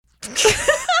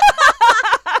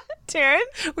Taryn,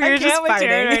 We're just with fighting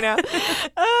Taryn right now.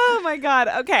 Oh my God.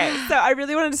 Okay, so I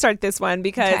really wanted to start this one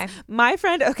because my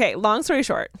friend. Okay, long story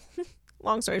short,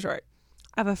 I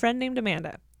have a friend named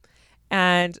Amanda,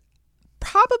 and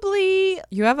probably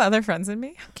You have other friends than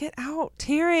me? get out,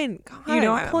 Taryn. God, You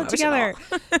know, pull I'm it together.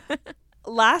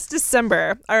 Last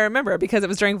December, I remember because it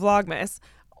was during Vlogmas.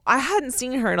 I hadn't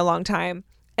seen her in a long time,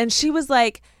 and she was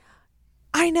like,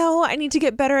 I know I need to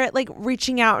get better at like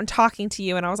reaching out and talking to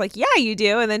you. And I was like, yeah, you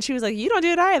do. And then she was like, you don't do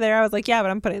it either. I was like, yeah,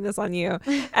 but I'm putting this on you.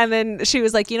 And then she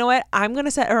was like, you know what? I'm going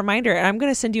to set a reminder and I'm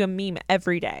going to send you a meme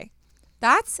every day.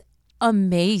 That's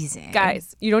amazing.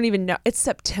 Guys, you don't even know. It's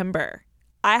September.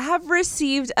 I have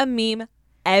received a meme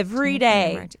every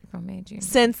day April, May, June.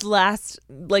 since last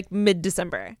like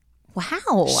mid-December.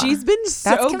 Wow. She's been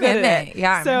so good at it.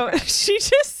 Yeah. So she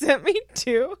just sent me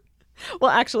 2.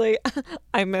 Well, actually,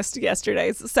 I missed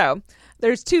yesterday's. So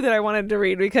there's 2 that I wanted to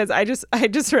read because I just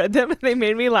read them and they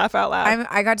made me laugh out loud.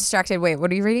 I got distracted. Wait,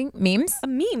 what are you reading? Memes? A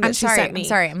meme that I'm she sorry. sent me. I'm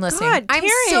sorry. I'm listening. God, I'm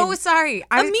Taryn. so sorry.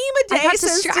 A meme a day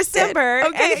since December.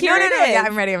 Okay, And here it is. Yeah,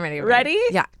 I'm ready. Ready?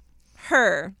 Yeah.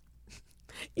 Her.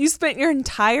 You spent your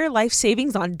entire life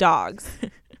savings on dogs.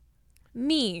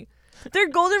 Me. They're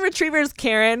golden retrievers,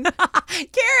 Karen.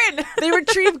 Karen. They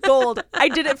retrieve gold. I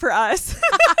did it for us.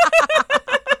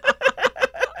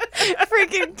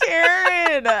 Freaking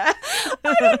Karen. I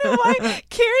don't know why.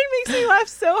 Karen makes me laugh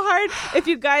so hard. If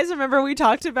you guys remember, we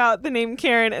talked about the name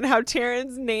Karen and how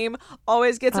Taryn's name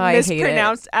always gets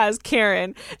mispronounced as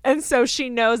Karen. And so she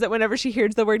knows that whenever she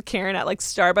hears the word Karen at like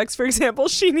Starbucks, for example,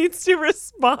 she needs to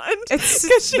respond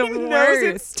because she knows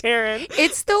it's Taryn.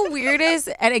 It's the weirdest.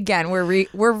 And again, we're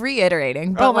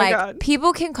reiterating, but my like God.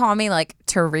 people can call me like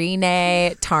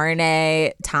Tarine,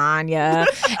 Tarne, Tanya,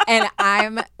 and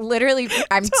I'm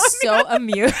so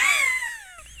amused.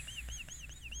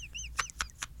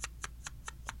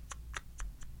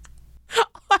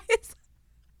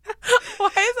 Why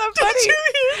is that funny? Did you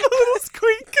hear the little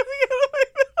squeak coming out of my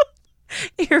mouth?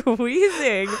 You're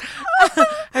wheezing.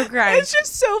 I'm crying. It's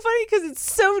just so funny because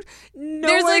it's so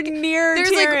nowhere near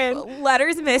there's Taryn. like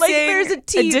letters missing. Like there's a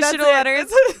T. Additional that's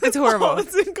letters. It. It's horrible. All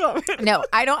it's in common. No,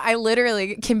 I don't. I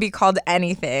literally can be called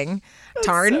anything.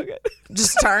 Tarn. So good.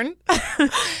 Just Tarn.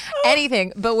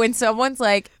 Anything. But when someone's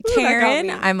like, Karen,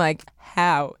 I'm like,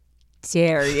 how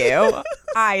dare you?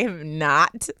 I am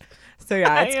not. So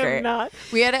yeah, it's great. Not.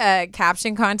 We had a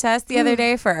caption contest the other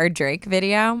day for our Drake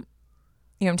video.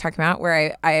 You know what I'm talking about?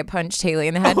 Where I punched Haley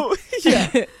in the head. Oh,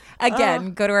 yeah.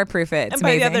 Again, go to our proof it. It's And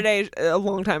by amazing. the other day, a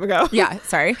long time ago. Yeah,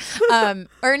 sorry.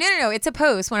 Or no. It's a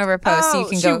post, one of our posts, so you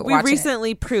can go watch We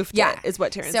recently proofed it, is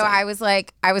what Taryn said. So I was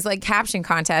like caption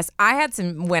contest. I had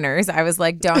some winners. I was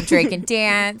like, don't Drake and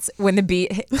dance when the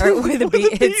beat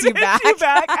hits you back.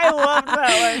 I loved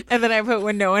that one. And then I put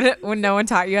when no one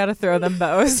taught you how to throw them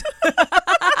bows.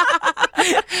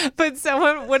 But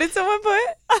what did someone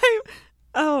put?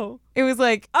 It was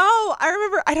like, I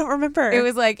remember. I don't remember. it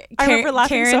was like I remember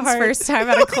laughing Karen's so hard. first time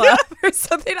at a club or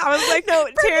something. I was like, no,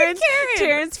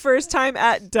 Taryn's first time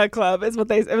at the club is what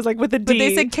they. It was like with a D. But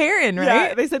they said Karen, right?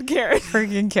 Yeah, they said Karen.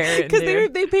 Freaking Karen, Because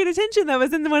dude. they paid attention. That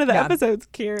was in one of the episodes.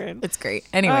 Karen. It's great.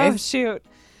 Oh Anyways, shoot.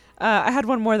 I had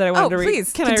one more that I wanted to read.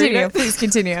 please Can continue. I read it? Please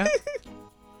continue.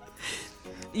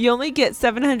 You only get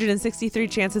 763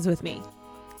 chances with me.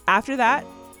 After that,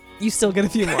 you still get a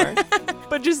few more.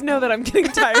 But just know that I'm getting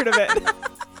tired of it.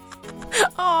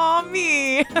 Aw,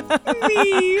 me.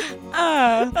 Me.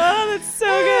 Oh, that's so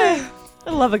good.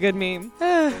 I love a good meme.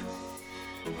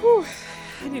 Whew.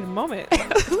 I need a moment.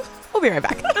 We'll be right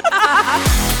back.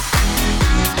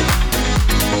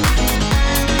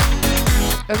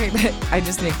 Okay, but I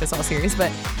just make this all serious. But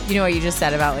you know what you just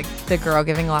said about like the girl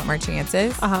giving a lot more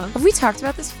chances? Uh-huh. Have we talked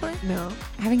about this before? No.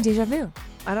 Having deja vu.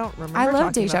 I don't remember. I love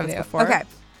talking deja about this vu. before. Okay.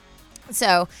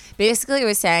 So basically it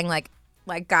was saying like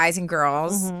guys and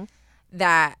girls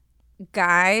that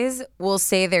guys will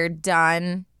say they're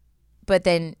done, but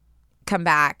then come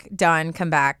back, done, come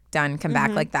back, done, come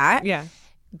back like that. Yeah.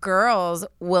 Girls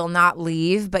will not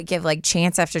leave, but give like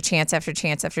chance after chance after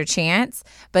chance after chance.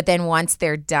 But then once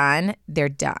they're done, they're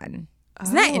done.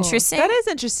 Isn't that interesting? That is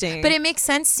interesting. But it makes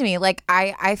sense to me. Like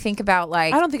I think about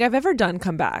like I don't think I've ever done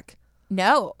come back.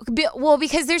 no, well,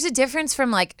 because there's a difference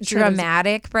from like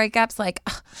dramatic breakups. Like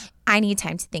 "Ugh, I need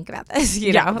time to think about this.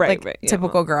 You know, right, like yeah.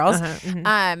 typical girls.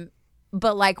 Uh-huh,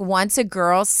 But like once a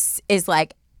girl is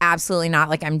like absolutely not,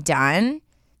 like I'm done,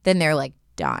 then they're like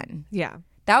done. Yeah.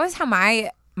 That was how my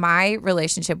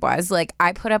relationship was. Like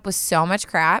I put up with so much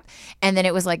crap, and then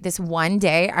it was like this one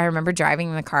day I remember driving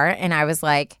in the car and I was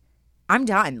like, I'm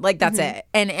done. Like that's it.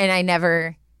 And I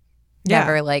never Yeah.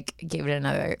 never like gave it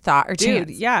another thought or Dude,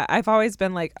 chance. yeah. I've always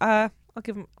been like, I'll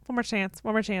give him one more chance.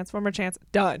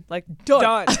 Done. Like,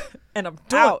 done. And I'm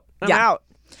Out. I'm out.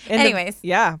 And Anyways.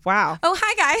 yeah. Wow. Oh,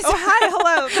 hi guys. Oh, hi.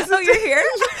 Hello. Oh, you're here?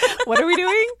 What are we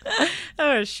doing?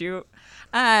 Oh, shoot.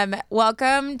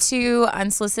 Welcome to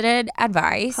Unsolicited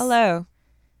Advice. Hello.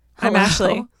 I'm Hello.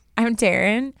 Ashley. I'm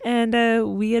Taryn.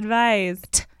 And we advise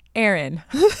Aaron.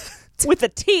 with a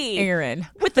T. Aaron.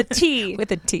 With a T.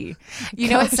 With a T. You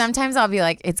know what? Sometimes I'll be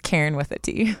like, it's Karen with a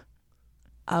T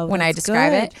Oh, when I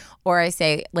describe it. Or I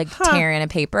say like tearing a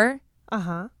paper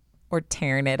Uh-huh. or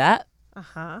tearing it up.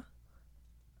 Uh-huh.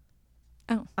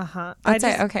 Oh. Uh-huh. That's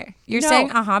it. Okay. You're No. saying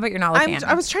but you're not looking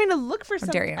I was trying to look for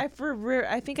dare something. you.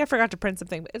 I think I forgot to print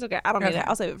something, but it's okay. I don't need Okay. it.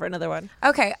 I'll save it for another one.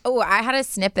 Okay. Oh, I had a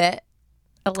snippet.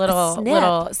 A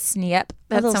little snip.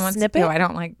 That's little someone's snippet? Oh, I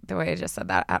don't like the way I just said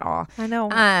that at all. I know.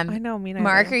 I know. Me neither.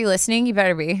 Mark, are you listening? You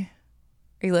better be.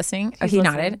 Are you listening? He's he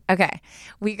listening. nodded. Okay.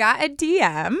 We got a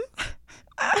DM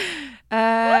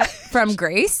from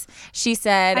Grace. She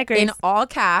said, Hi, Grace. in all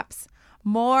caps,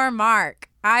 more Mark.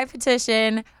 I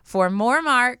petition for more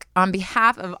Mark on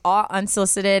behalf of all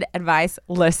Unsolicited Advice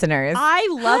listeners. I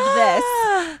love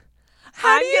this.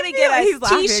 How I'm do you gonna feel? get He's us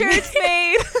laughing. t-shirts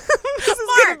made. This is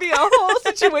gonna be a whole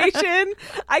situation.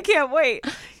 I can't wait.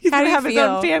 He's How gonna do you have his feel?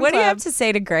 own fan What do you club. have to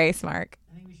say to Grace, Mark?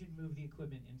 I think we should move the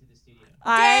equipment into the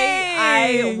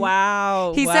studio.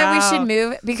 Wow. He said we should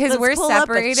move because Let's we're pull up a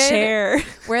separated. chair.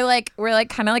 We're like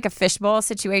kind of like a fishbowl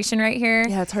situation right here.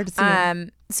 Yeah, it's hard to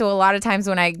see. So a lot of times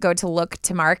when I go to look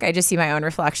to Mark, I just see my own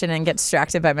reflection and get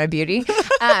distracted by my beauty.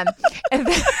 And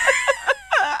then-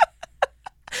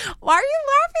 why are you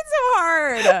laughing so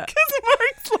hard? Because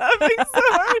Mark's laughing so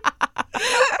hard.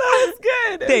 That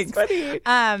was good. Thanks. It's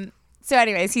funny. So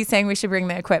anyways, he's saying we should bring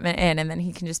the equipment in and then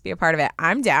he can just be a part of it.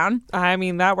 I'm down. I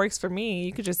mean, that works for me.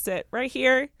 You could just sit right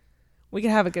here. We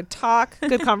could have a good talk,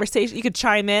 good conversation. You could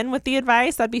chime in with the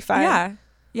advice. That'd be fun.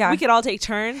 Yeah. We could all take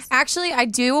turns. Actually, I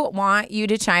do want you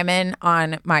to chime in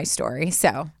on my story.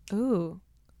 So Ooh.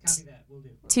 Copy that. We'll do.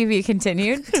 to be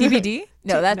continued. TBD?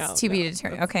 No, that's to be no,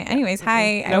 determined. Okay. Anyways,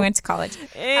 hi. I Nope. went to college.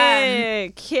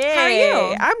 Okay. how are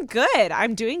you? I'm good.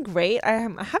 I'm doing great.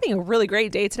 I'm having a really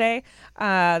great day today.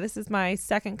 This is my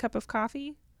second cup of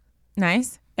coffee,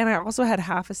 Nice. and I also had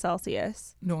half a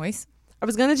Celsius. Noise. I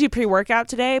was gonna do pre-workout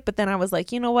today, but then I was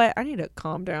like, you know what? I need to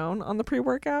calm down on the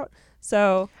pre-workout.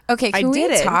 So Okay, I can we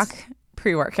didn't. talk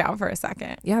pre-workout for a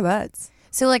second? yeah, that's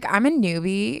So like I'm a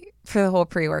newbie for the whole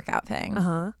pre-workout thing.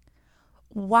 huh.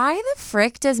 Why the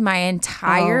frick does my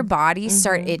entire body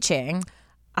start itching?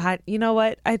 You know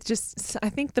what? I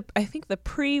think the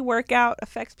pre-workout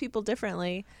affects people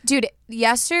differently. Dude,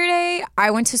 yesterday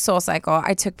I went to SoulCycle.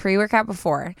 I took pre-workout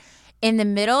before. In the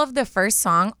middle of the first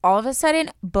song, all of a sudden,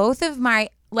 both of my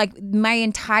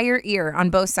entire ear on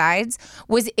both sides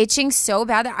was itching so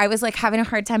bad that I was like having a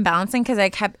hard time balancing because I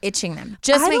kept itching them.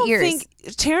 Just I my don't ears. think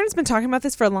Taryn's been talking about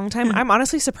this for a long time. I'm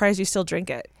honestly surprised you still drink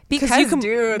it because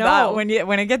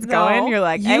when it gets going, you're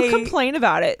like, you hey. complain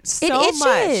about it so It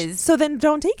much. itches. So then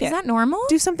don't take it. Is that normal?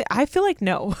 Do something. I feel like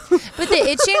no. But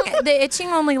the itching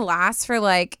only lasts for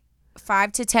like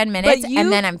 5 to 10 minutes, But you and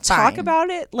then I'm fine. talk about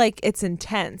it like it's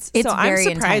intense. It's so I'm very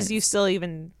surprised intense. you still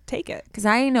even take it. Because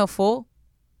I ain't no fool.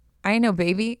 I ain't no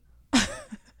baby.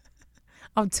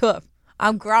 I'm tough.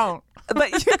 I'm grown.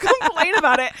 But you complain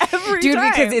about it every Dude,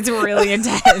 time. because it's really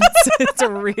intense. It's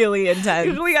really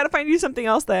intense. We got to find you something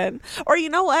else then. Or you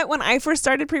know what? When I first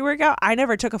started pre-workout, I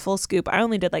never took a full scoop. I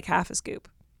only did like half a scoop.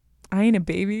 I ain't a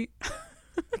baby.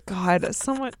 God,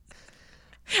 someone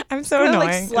I'm so I'm gonna annoying.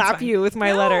 like It's slap fine. you with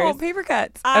my No, letters. paper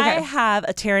cuts. I Okay. have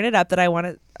a tearing it up that I want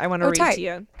to read tight. to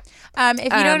you. If you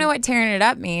don't know what tearing it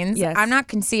up means, Yes. I'm not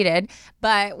conceited,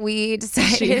 but we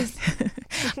decided.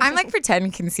 I'm like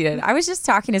pretend conceited. I was just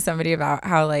talking to somebody about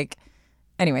how like,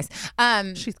 anyways,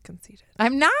 She's conceited.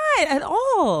 I'm not at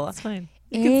all. It's fine.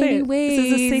 You can say it. This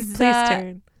is a safe place,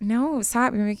 Taryn. No,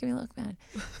 stop. You're making me look bad.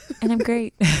 And I'm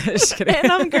great. Just kidding.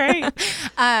 And I'm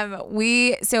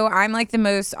great. So I'm like the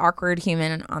most awkward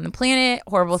human on the planet.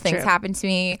 Horrible things true. happen to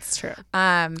me. It's true.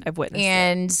 I've witnessed it.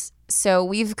 And so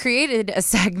we've created a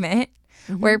segment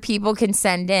where people can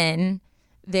send in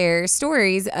their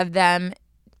stories of them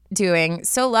doing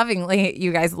so lovingly,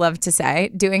 you guys love to say,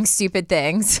 doing stupid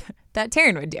things that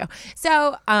Taryn would do.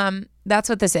 So that's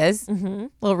what this is.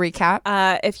 Little recap.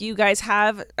 If you guys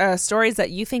have stories that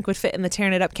you think would fit in the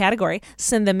tearing it up category,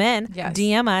 send them in. Yes.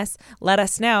 DM us. Let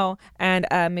us know, and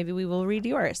maybe we will read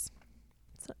yours.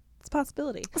 It's a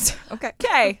possibility. Okay.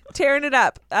 Okay, tearing it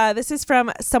up. This is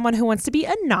from someone who wants to be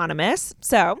anonymous.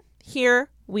 So here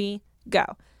we go.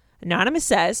 Anonymous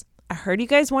says, I heard you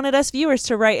guys wanted us viewers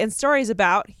to write in stories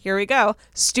about, here we go,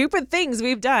 stupid things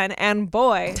we've done. And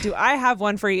boy, do I have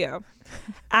one for you.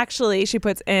 Actually, she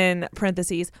puts in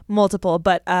parentheses, multiple,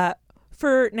 but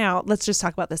for now, let's just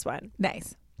talk about this one.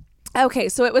 Nice. Okay,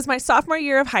 so it was my sophomore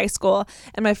year of high school,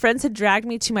 and my friends had dragged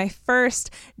me to my first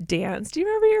dance. Do you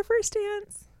remember your first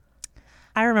dance?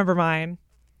 I remember mine.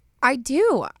 I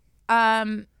do.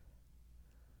 I'm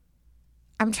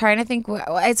trying to think.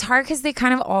 It's hard because they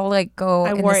kind of all like go.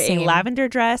 I in wore the a same. lavender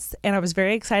dress, and I was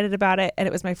very excited about it, and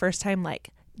it was my first time like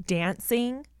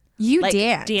dancing. You Like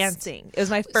danced. dancing. It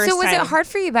was my first So was time. it hard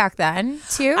for you back then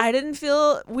too? I didn't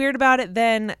feel weird about it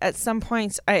then. At some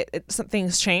points, some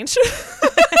things changed.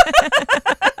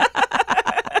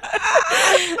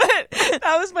 But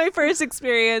that was my first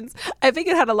experience. I think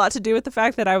it had a lot to do with the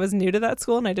fact that I was new to that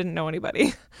school and I didn't know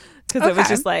anybody. Because it was Okay.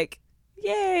 just like,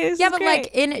 yay, this yeah, is but great. like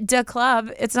in the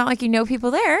club, it's not like you know people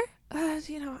there.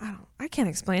 I can't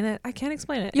explain it.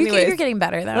 You're getting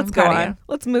better though. Let's I'm go proud of on. you.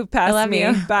 Let's move past love me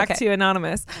you. back Okay. to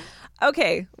anonymous.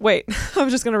 Okay, wait. I'm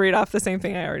just going to read off the same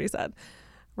thing I already said.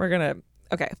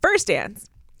 Okay, first dance.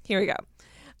 Here we go.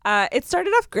 It started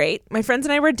off great. My friends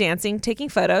and I were dancing, taking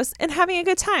photos, and having a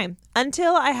good time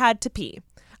until I had to pee.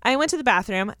 I went to the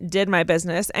bathroom, did my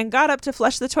business, and got up to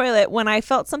flush the toilet when I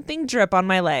felt something drip on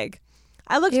my leg.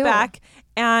 I looked Ew. back,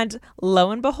 and lo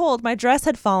and behold, my dress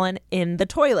had fallen in the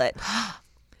toilet.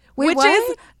 Wait, Which what?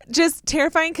 is just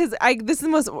terrifying because this is the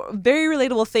most very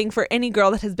relatable thing for any girl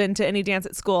that has been to any dance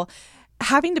at school.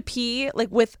 Having to pee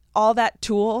like with all that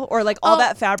tulle or like all Oh,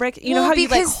 that fabric, you know well, how you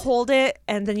like because- hold it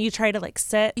and then you try to like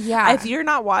sit. Yeah. If you're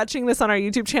not watching this on our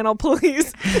YouTube channel,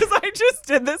 please, because I just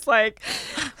did this like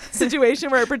situation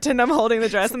where I pretend I'm holding the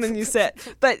dress and then you sit.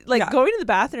 But like Yeah. going to the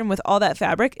bathroom with all that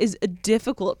fabric is a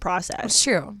difficult process. It's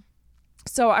true.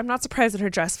 So I'm not surprised that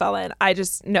her dress fell in. I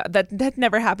just no that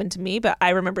never happened to me, but I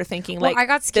remember thinking Well, like I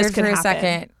got this scared could for a happen.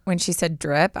 second when she said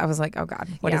drip. I was like, oh God,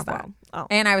 what is Yeah, that? well, oh.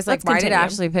 And I was like, Let's why did continue.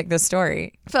 Ashley pick this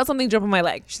story? Felt something drip on my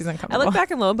leg. She's I uncomfortable. looked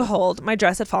back and lo and behold, my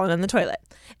dress had fallen in the toilet.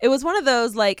 It was one of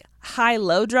those like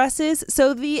high-low dresses,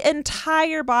 so the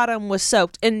entire bottom was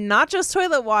soaked in not just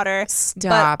toilet water,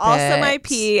 Stop but also it. my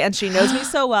pee. And she knows me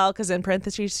so well because in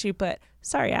parentheses she put,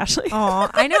 "Sorry, Ashley." Oh,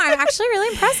 I know. I'm actually really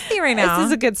impressed with you right now. This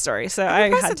is a good story, so I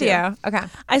impressed had with to. you. Okay.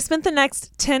 I spent the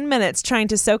next 10 minutes trying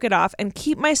to soak it off and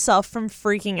keep myself from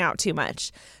freaking out too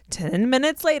much. 10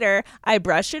 minutes later, I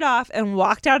brushed it off and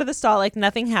walked out of the stall like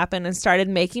nothing happened and started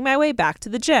making my way back to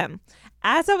the gym.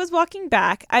 As I was walking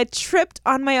back, I tripped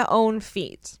on my own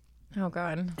feet. Oh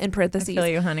God. In I parentheses, feel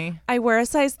you, honey. I wear a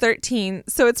size 13,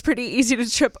 so it's pretty easy to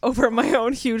trip over my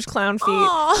own huge clown feet.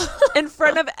 In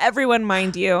front of everyone,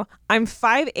 mind you. I'm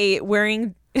 5'8",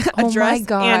 wearing a Oh my dress and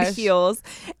gosh. heels,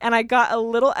 and I got a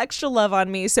little extra love on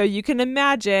me, so you can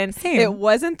imagine Same. it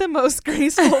wasn't the most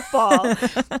graceful fall.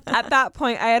 At that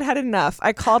point, I had had enough.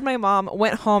 I called my mom,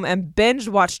 went home, and binge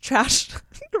watched trash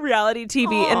reality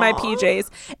TV in my PJs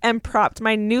and propped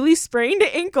my newly sprained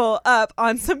ankle up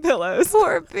on some pillows.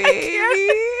 Poor baby.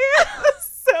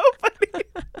 That's so funny.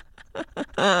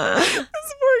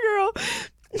 This poor girl.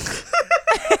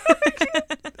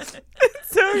 It's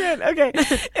so good. Okay.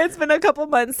 It's been a couple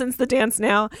months since the dance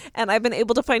now, and I've been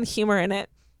able to find humor in it.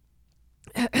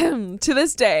 To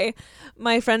this day,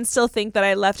 my friends still think that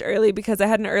I left early because I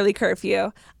had an early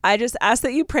curfew. I just ask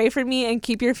that you pray for me and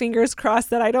keep your fingers crossed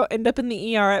that I don't end up in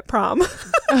the ER at prom.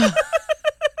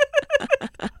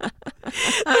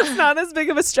 It's not as big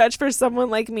of a stretch for someone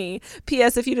like me.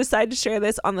 P.S. If you decide to share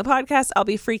this on the podcast, I'll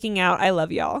be freaking out. I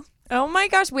love y'all. Oh my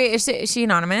gosh. Wait, is she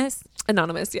anonymous?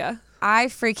 Anonymous, yeah. I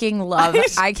freaking love.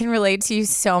 I can relate to you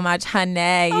so much,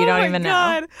 honey. You Oh don't my even know.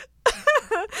 God.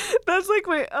 That's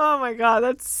like oh my God,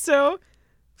 that's so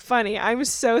funny. I'm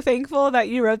so thankful that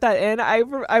you wrote that in. I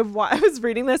was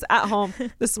reading this at home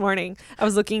this morning. I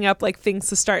was looking up like things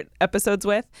to start episodes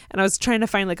with, and I was trying to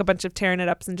find like a bunch of tearing it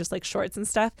ups and just like shorts and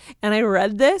stuff. And I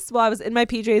read this while I was in my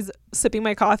PJs sipping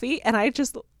my coffee, and I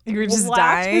just You were just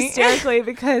laughed dying. hysterically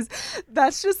because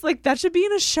that's just like that should be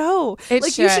in a show. It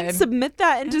like you should. should submit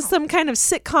that into some kind of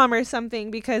sitcom or something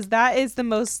because that is the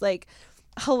most like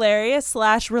hilarious /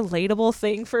 relatable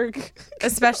thing for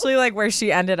Especially like where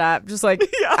she ended up, just like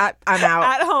I'm out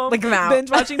at home, Like I'm out. binge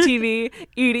watching TV,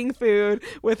 eating food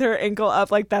with her ankle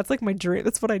up. Like that's like my dream.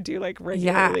 That's what I do like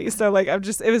regularly. So like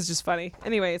it was just funny.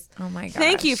 Anyways, Oh my gosh.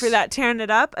 thank you for that tearing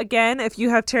it up. Again, if you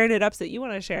have tearing it ups that you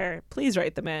want to share, please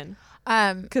write them in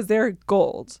because they're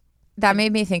gold That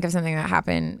made me think of something that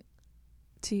happened.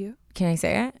 to you. Can I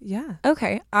say it? Yeah.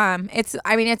 Okay.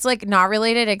 It's like not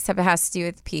related except it has to do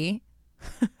with pee.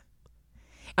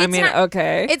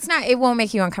 Okay. It won't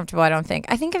make you uncomfortable, I don't think.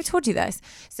 I think I've told you this.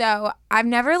 So I've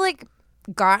never like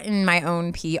gotten my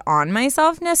own pee on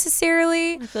myself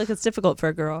necessarily. I feel like it's difficult for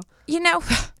a girl. You know,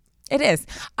 it is.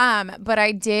 But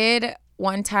I did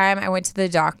one time. I went to the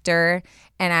doctor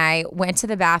and I went to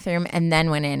the bathroom and then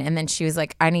went in. And then she was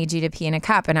like, I need you to pee in a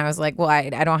cup. And I was like, well, I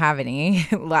don't have any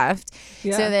left.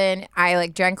 Yeah. So then I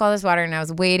like drank all this water and I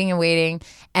was waiting and waiting.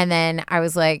 And then I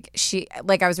was like,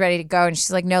 I was ready to go. And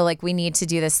she's like, no, like we need to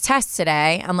do this test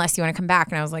today unless you want to come back.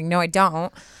 And I was like, no, I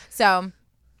don't. So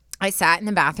I sat in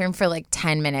the bathroom for like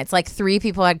 10 minutes. Like 3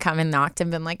 people had come and knocked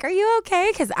and been like, are you okay?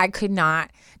 Because I could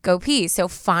not go pee. So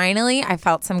finally I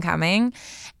felt some coming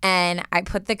and I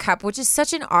put the cup, which is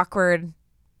such an awkward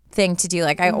thing to do.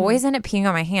 Like I always end up peeing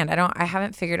on my hand. I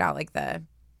haven't figured out like the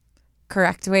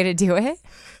correct way to do it.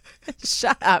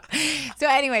 Shut up. So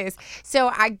anyways, so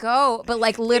I go, but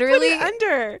like literally Put it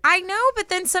under. I know, but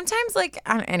then sometimes like,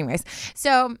 anyways,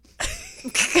 so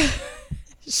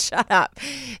shut up.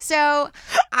 So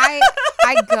I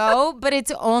go, but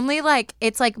it's only like,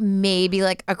 it's like maybe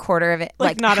like a quarter of it,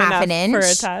 like not half enough an inch. for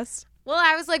a test. Well,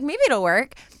 I was like, maybe it'll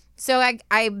work. So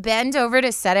I bend over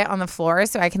to set it on the floor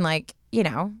so I can like, you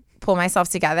know, pull myself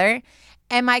together.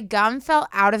 And my gum fell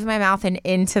out of my mouth and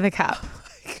into the cup.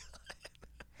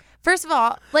 First of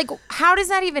all, like, how does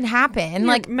that even happen? Your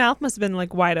Like, mouth must have been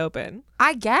like wide open.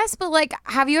 I guess, but like,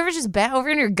 have you ever just bent over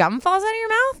and your gum falls out of your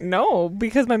mouth? No,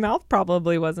 because my mouth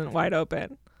probably wasn't wide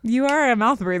open. You are a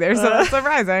mouth breather, so that's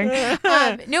surprising.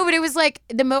 No, but it was like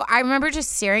I remember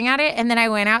just staring at it, and then I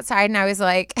went outside and I was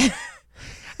like,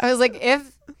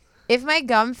 if my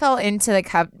gum fell into the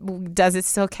cup, does it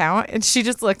still count? And she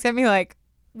just looked at me like,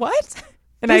 what?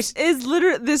 And This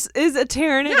is a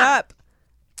tearing it up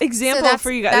example that's-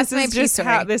 for you guys. that's This my is pee just story.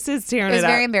 how this is tearing it was it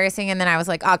very up. embarrassing. And then I was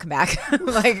like, I'll come back,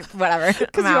 like whatever.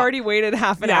 Because you already waited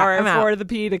half an Yeah, hour I'm out. for the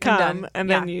pee to come, done. and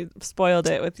Yeah. then you spoiled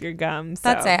it with your gum. So.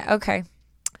 That's it. Okay.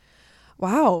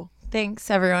 Wow. Thanks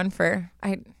everyone for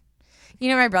You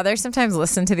know, my brothers sometimes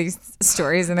listen to these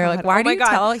stories and they're like, why Oh do my you God.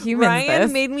 tell humans Ryan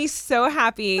this? made me so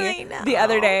happy I know. the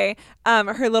other day.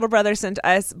 Her little brother sent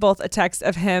us both a text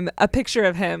of him, a picture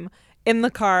of him in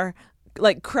the car,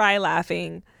 like cry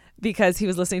laughing because he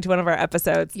was listening to one of our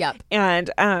episodes. Yep. And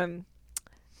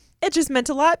it just meant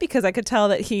a lot because I could tell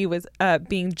that he was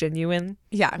being genuine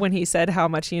Yeah. when he said how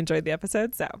much he enjoyed the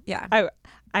episode. So Yeah.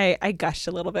 I gushed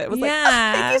a little bit. It was like,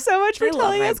 Yeah. thank you so much for I love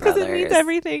telling my us because it means brothers.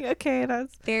 everything. Okay,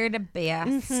 They're the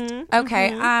best. Mhm,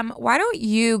 Okay. Why don't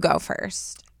you go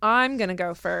first? I'm gonna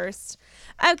go first.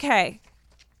 Okay.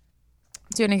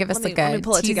 Do you want to give us like a let me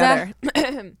pull it teaser?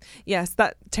 together. Yes,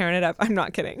 that tearing it up. I'm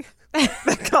not kidding.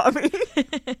 That got me.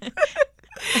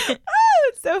 Oh,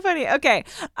 it's so funny. Okay,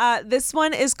 this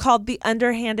one is called The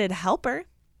Underhanded Helper,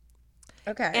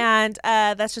 Okay. and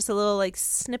that's just a little like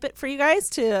snippet for you guys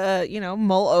to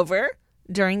mull over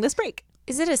during this break.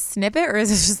 Is it a snippet or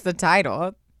is it just the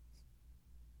title?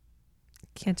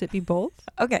 Can't it be both?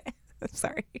 Okay.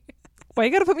 Sorry. Why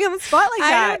you gotta put me on the spot like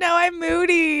that? I don't know. I'm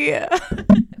moody.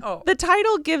 Oh. The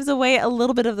title gives away a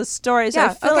little bit of the story, so I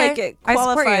Yeah, feel okay. like it I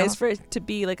support qualifies you. for it to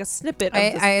be like a snippet of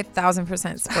I this.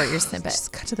 1,000% support your snippet.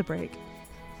 Just cut to the break.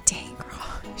 Dang,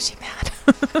 girl. Is she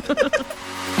mad?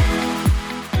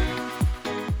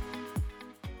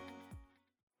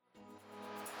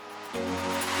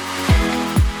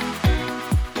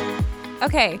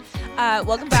 Okay,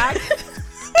 welcome back.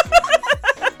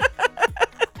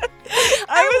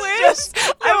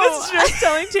 I was just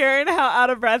telling Taryn how out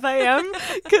of breath I am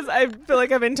because I feel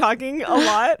like I've been talking a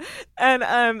lot, and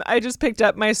I just picked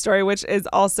up my story, which is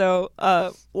also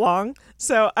long.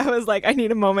 So I was like, I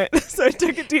need a moment. So I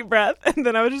took a deep breath, and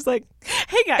then I was just like,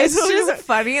 "Hey guys, It's just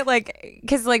funny, like,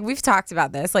 because like we've talked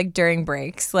about this, like during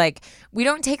breaks, like we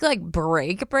don't take like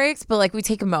breaks, but like we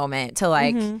take a moment to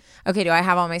like, okay, do I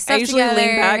have all my stuff I usually together?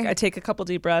 lean back. I take a couple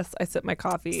deep breaths. I sip my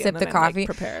coffee. Sip and then the I'm, like, coffee.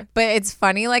 prepare. But it's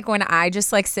funny, like when I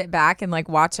just like sit back and like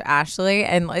watch Ashley,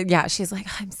 and like, yeah, she's like,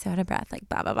 I'm so out of breath, like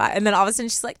blah blah blah, and then all of a sudden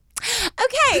she's like,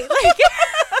 okay, like,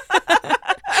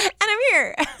 and I'm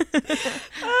here.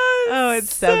 Oh,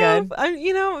 it's so good.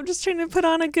 I'm just trying to put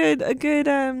on a good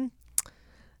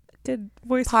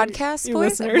voice for Podcast your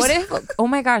voice. listeners. What if? Oh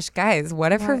my gosh, guys,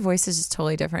 what if her voice is just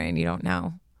totally different and you don't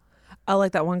know? I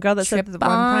like that one girl that said Trip that one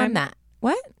time. on that.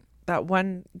 What? That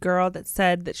one girl that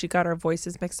said that she got our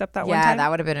voices mixed up that one Yeah, time. that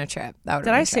would have been a trip. That would.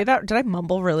 Did I say that? Did I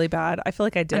mumble really bad? I feel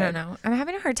like I did. I don't know. I'm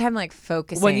having a hard time like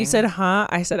focusing. When you said "huh,"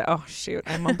 I said, "Oh shoot!"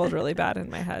 I mumbled really bad in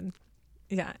my head.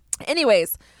 yeah,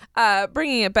 Anyways,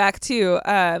 bringing it back to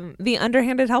the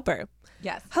underhanded helper.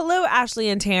 yes. Hello, Ashley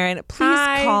and Taryn. Please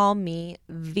Hi. call me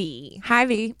V. Hi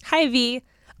V. Hi, V.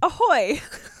 Ahoy.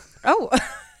 Oh,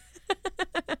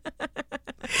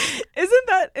 Isn't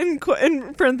that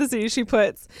in parentheses, she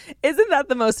puts, "Isn't that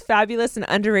the most fabulous and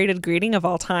underrated greeting of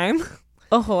all time?"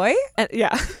 Ahoy? And,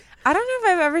 yeah. I don't know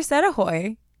if I've ever said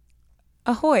ahoy.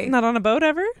 Ahoy. Not on a boat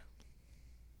ever?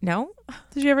 No?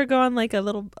 Did you ever go on like a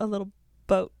little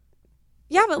boat?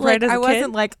 Yeah, but Right like as a I kid?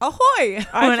 wasn't like ahoy.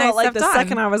 I when felt like the stepped on.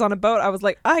 second I was on a boat, I was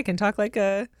like, I can talk like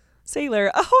a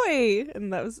sailor. Ahoy!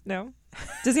 And that was, no.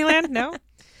 Disneyland? No.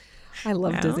 I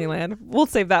love No? Disneyland. We'll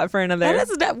save that for another. That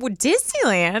is not, well,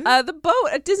 Disneyland. The boat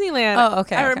at Disneyland. Oh,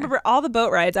 okay, I okay. remember all the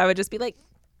boat rides. I would just be like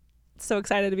so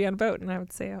excited to be on a boat, and I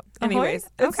would say, anyways,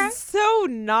 Okay. it's so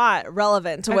not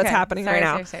relevant to what's Okay. happening Sorry,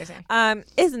 right now. sorry.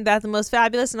 Isn't that the most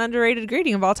fabulous and underrated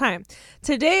greeting of all time?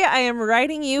 Today, I am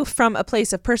writing you from a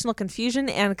place of personal confusion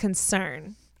and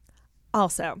concern.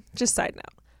 Also, just side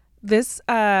note, this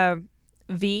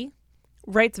V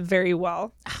writes very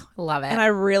well, Love it. and I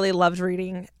really loved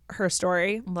reading her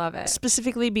story, Love it.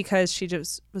 specifically because she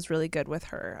just was really good with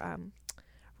her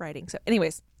writing. So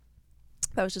anyways,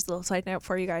 that was just a little side note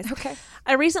for you guys. Okay.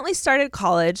 I recently started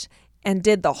college and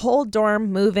did the whole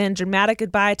dorm move-in dramatic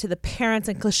goodbye to the parents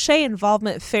and cliche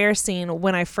involvement fair scene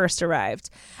when I first arrived.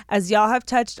 As y'all have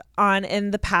touched on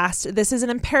in the past, this is an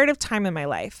imperative time in my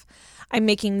life. I'm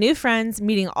making new friends,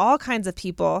 meeting all kinds of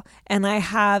people, and I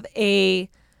have a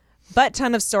butt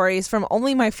ton of stories from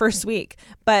only my first week,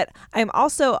 but I'm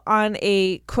also on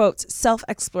a, quote,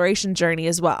 self-exploration journey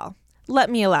as well. Let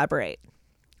me elaborate.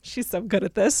 She's so good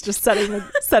at this, just setting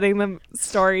the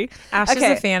story. Ash is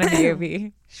Okay. a fan of you,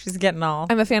 V. She's getting all.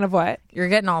 I'm a fan of what? You're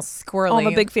getting all squirrely. Oh, I'm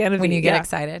a big fan of when V, you get yeah.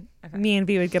 excited. Okay. Me and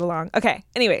V would get along. Okay,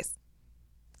 anyways,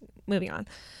 moving on.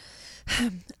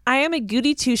 I am a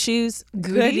goody two-shoes.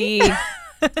 Goody? Damn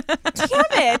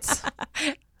it.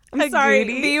 I'm A sorry.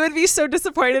 goody? V would be so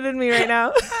disappointed in me right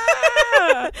now.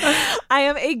 I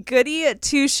am a goody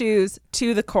two-shoes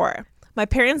to the core. My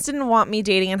parents didn't want me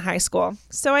dating in high school,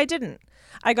 so I didn't.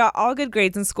 I got all good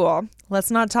grades in school.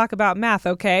 Let's not talk about math,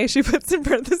 okay? She puts in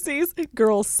parentheses,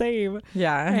 girl, same. I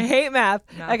Yeah. hate math.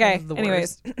 Math Okay, is the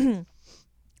anyways.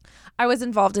 I was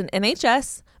involved in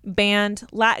NHS, band,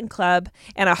 Latin club,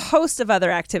 and a host of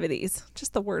other activities.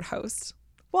 Just the word host.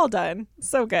 Well done.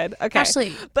 So good. Okay.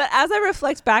 Ashley. But as I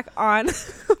reflect back on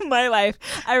my life,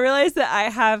 I realize that I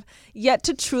have yet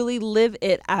to truly live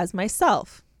it as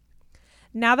myself.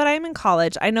 Now that I am in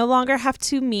college, I no longer have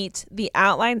to meet the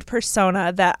outlined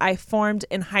persona that I formed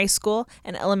in high school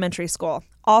and elementary school.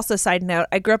 Also, side note,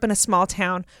 I grew up in a small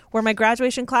town where my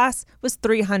graduation class was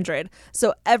 300.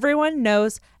 So everyone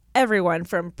knows everyone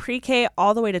from pre-K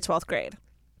all the way to 12th grade.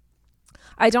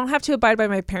 I don't have to abide by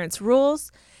my parents'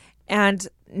 rules and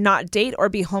not date or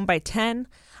be home by 10.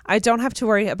 I don't have to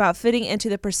worry about fitting into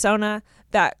the persona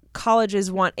that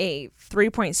colleges want a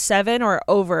 3.7 or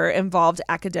over involved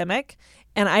academic.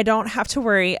 And I don't have to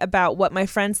worry about what my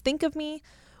friends think of me,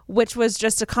 which was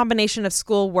just a combination of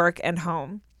school, work, and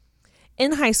home.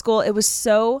 In high school, it was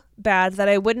so bad that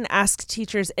I wouldn't ask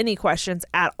teachers any questions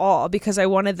at all because I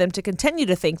wanted them to continue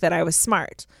to think that I was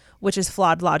smart, which is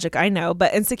flawed logic, I know,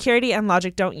 but insecurity and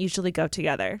logic don't usually go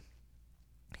together.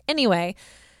 Anyway,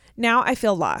 now I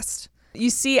feel lost. You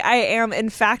see, I am in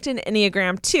fact an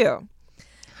Enneagram 2.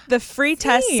 The free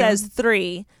test Same. says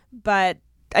 3, but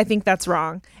I think that's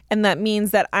wrong. And that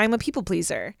means that I'm a people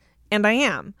pleaser. And I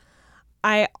am.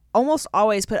 I almost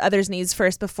always put others' needs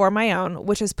first before my own,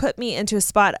 which has put me into a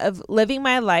spot of living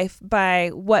my life by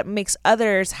what makes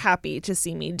others happy to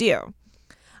see me do.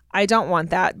 I don't want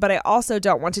that, but I also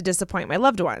don't want to disappoint my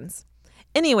loved ones.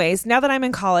 Anyways, now that I'm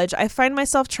in college, I find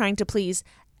myself trying to please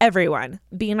everyone,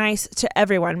 be nice to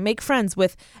everyone, make friends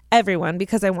with everyone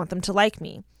because I want them to like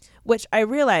me, which I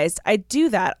realized I do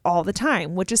that all the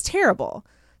time, which is terrible.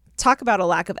 Talk about a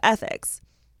lack of ethics.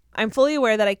 I'm fully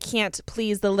aware that I can't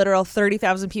please the literal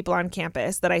 30,000 people on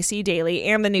campus that I see daily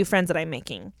and the new friends that I'm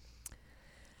making.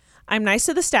 I'm nice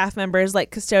to the staff members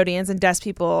like custodians and desk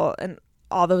people and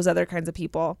all those other kinds of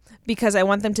people because I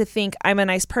want them to think I'm a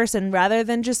nice person rather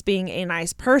than just being a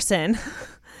nice person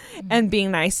and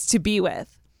being nice to be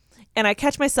with. And I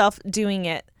catch myself doing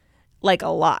it like a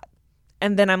lot.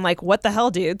 And then I'm like, what the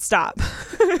hell, dude? Stop.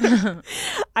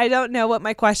 I don't know what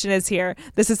my question is here.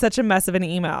 This is such a mess of an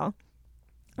email.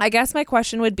 I guess my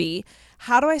question would be,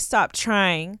 how do I stop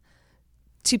trying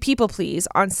to people please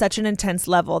on such an intense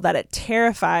level that it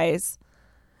terrifies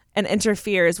and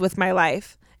interferes with my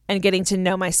life and getting to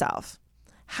know myself?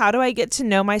 How do I get to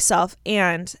know myself,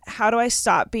 and how do I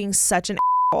stop being such an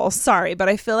asshole? Sorry, but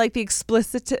I feel like the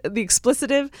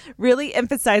explicitive really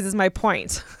emphasizes my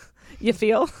point. You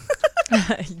feel?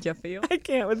 You feel? I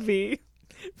can't with V.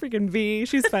 Freaking V.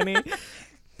 She's funny.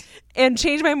 And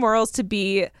change my morals to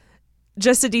be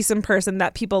just a decent person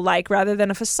that people like rather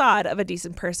than a facade of a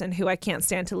decent person who I can't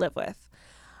stand to live with.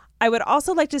 I would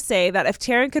also like to say that if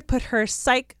Taryn could put her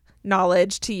psych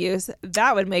knowledge to use,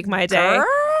 that would make my day. Girl.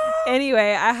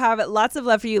 Anyway, I have lots of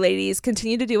love for you ladies.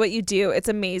 Continue to do what you do. It's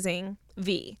amazing.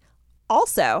 V.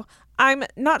 Also, I'm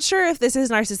not sure if this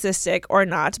is narcissistic or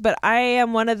not, but I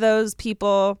am one of those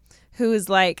people who is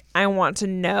like, I want to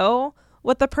know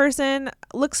what the person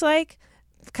looks like,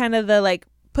 kind of the like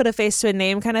put a face to a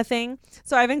name kind of thing.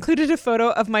 So I've included a photo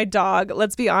of my dog.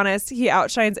 Let's be honest, he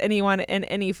outshines anyone in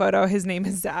any photo. His name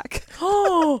is Zach.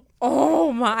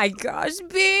 Oh my gosh,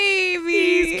 baby.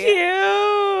 He's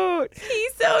cute.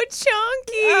 He's so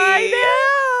chunky. I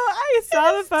know. I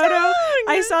saw the photo. tongue.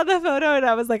 I saw the photo and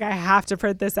I was like, I have to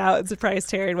print this out and surprise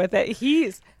Taryn with it.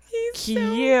 He's He's cute.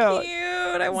 so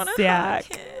cute. I want to Zach.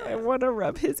 hug him. I want to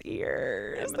rub his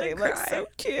ears. I'm gonna They look cry. so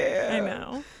cute. I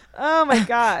know. Oh my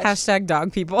gosh. Hashtag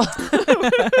dog people.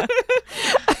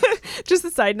 Just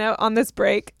a side note on this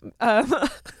break, we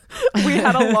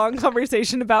had a long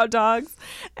conversation about dogs,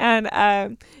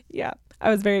 and yeah, I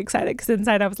was very excited because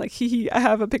inside I was like, hee, I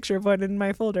have a picture of one in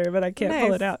my folder, but I can't pull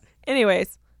Nice. it out.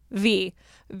 Anyways, V,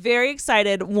 very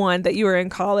excited, one, that you were in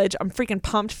college. I'm freaking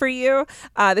pumped for you.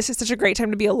 This is such a great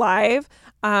time to be alive.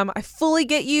 I fully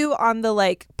get you on the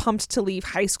like pumped to leave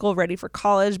high school, ready for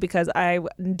college, because I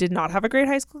did not have a great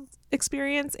high school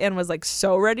experience and was like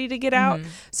so ready to get out.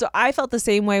 So I felt the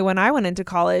same way when I went into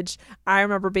college. I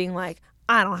remember being like,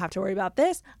 I don't have to worry about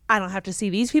this. I don't have to see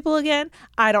these people again.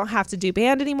 I don't have to do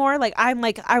band anymore.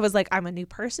 I was like, I'm a new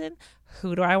person.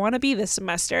 Who do I want to be this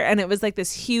semester? And it was like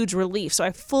this huge relief. So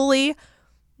I fully,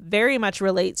 very much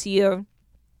relate to you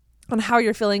on how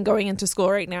you're feeling going into school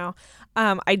right now.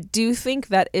 I do think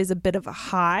that is a bit of a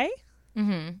high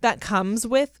that comes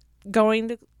with going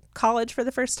to college for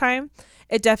the first time.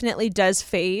 It definitely does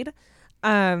fade.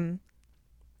 But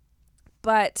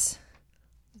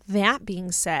that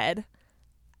being said,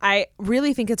 I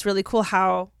really think it's really cool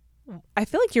how I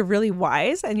feel like you're really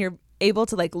wise and you're able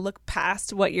to like look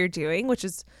past what you're doing, which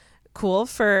is cool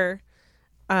for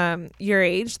your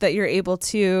age, that you're able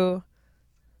to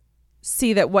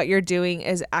see that what you're doing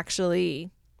is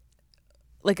actually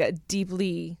like a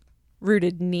deeply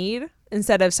rooted need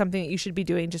instead of something that you should be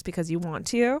doing just because you want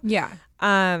to. Yeah.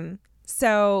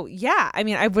 So yeah, I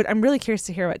mean, I'm really curious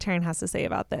to hear what Taryn has to say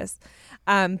about this.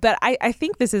 But I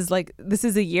think this is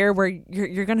a year where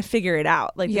you're going to figure it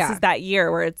out. Like this is that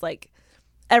year where it's like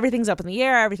everything's up in the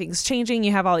air, everything's changing.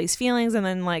 You have all these feelings, and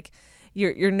then like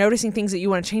you're noticing things that you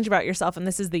want to change about yourself. And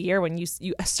this is the year when you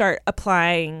start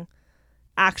applying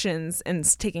actions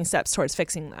and taking steps towards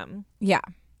fixing them. Yeah.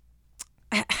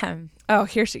 Oh,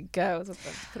 here she goes with the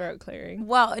throat clearing.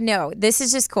 Well, no, this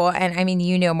is just cool. And I mean,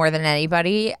 you know more than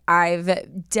anybody.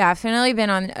 I've definitely been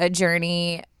on a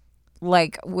journey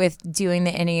like with doing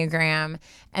the Enneagram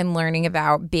and learning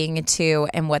about being a 2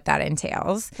 and what that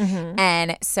entails.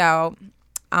 And so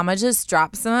I'm going to just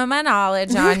drop some of my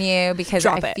knowledge on you because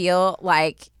I feel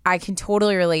like I can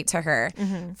totally relate to her.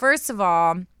 First of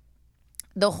all,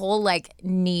 the whole like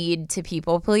need to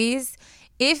people please.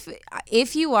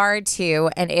 If you are a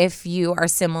 2 and if you are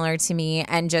similar to me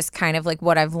and just kind of like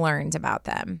what I've learned about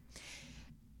them,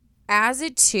 as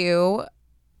a 2,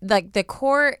 like the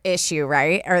core issue,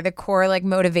 right? Or the core like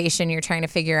motivation you're trying to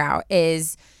figure out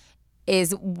is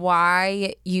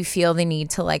why you feel the need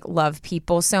to like love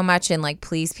people so much and like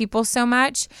please people so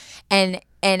much. And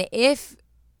if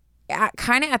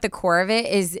kind of at the core of it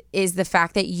is the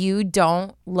fact that you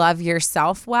don't love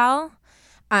yourself well.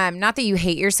 Not that you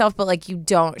hate yourself, but like you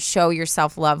don't show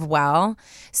yourself love well.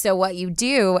 So what you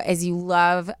do is you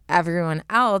love everyone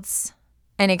else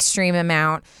an extreme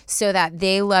amount so that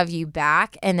they love you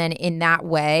back. And then in that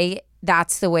way,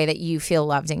 that's the way that you feel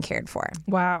loved and cared for.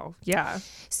 Wow. Yeah.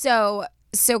 So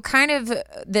kind of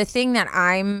the thing that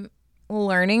I'm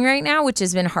learning right now, which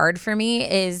has been hard for me,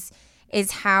 is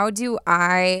how do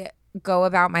I go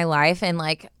about my life and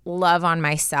like love on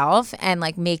myself and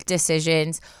like make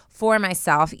decisions for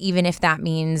myself, even if that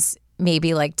means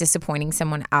maybe like disappointing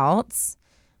someone else.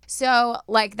 So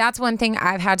like that's one thing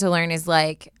I've had to learn is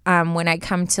like when I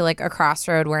come to like a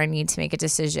crossroad where I need to make a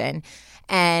decision,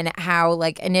 and how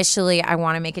like initially I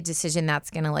want to make a decision that's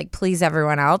going to like please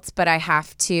everyone else, but I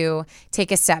have to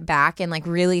take a step back and like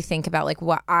really think about like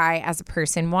what I as a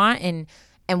person want and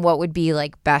what would be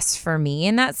like best for me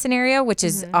in that scenario, which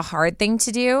is a hard thing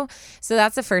to do. So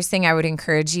that's the first thing I would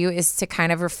encourage you is to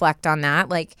kind of reflect on that.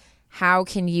 Like, how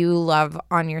can you love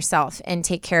on yourself and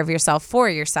take care of yourself for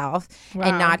yourself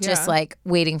and not just like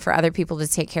waiting for other people to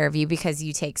take care of you because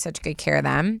you take such good care of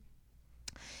them.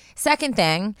 Second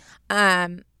thing,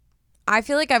 I I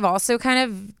feel like I've also kind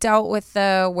of dealt with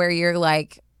the where you're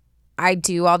like, I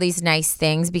do all these nice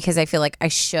things because I feel like I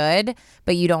should,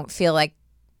 but you don't feel like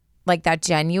that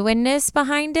genuineness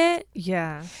behind it.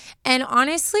 Yeah. And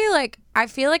honestly, like, I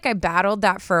feel like I battled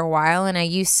that for a while. And I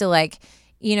used to, like,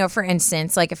 you know, for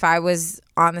instance, like if I was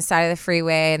on the side of the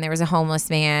freeway and there was a homeless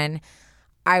man,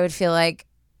 I would feel like,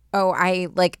 oh, I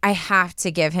have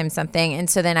to give him something. And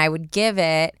so then I would give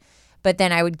it, but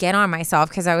then I would get on myself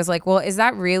because I was like, well, is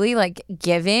that really like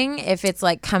giving if it's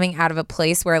like coming out of a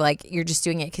place where like you're just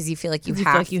doing it because you feel like you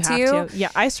have to?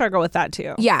 Yeah, I struggle with that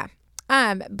too. Yeah.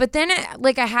 But then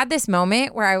like I had this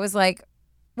moment where I was like,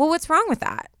 well, what's wrong with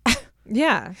that?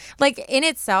 Yeah. Like in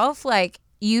itself, like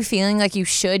you feeling like you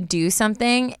should do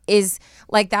something is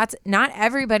like, that's not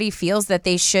everybody feels that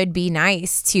they should be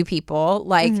nice to people.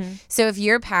 Like, so if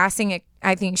you're passing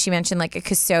I think she mentioned like a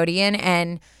custodian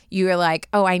and you were like,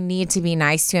 oh, I need to be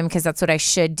nice to him because that's what I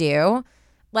should do.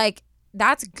 Like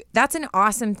that's an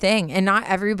awesome thing. And not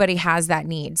everybody has that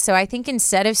need. So I think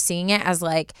instead of seeing it as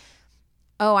like,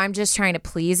 oh, I'm just trying to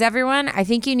please everyone, I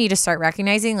think you need to start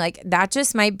recognizing like that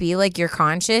just might be like your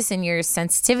conscious and your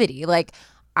sensitivity. Like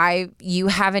you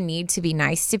have a need to be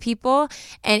nice to people.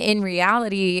 And in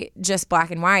reality, just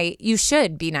black and white, you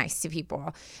should be nice to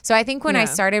people. So I think when I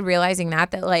started realizing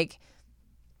that like,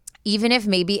 even if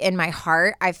maybe in my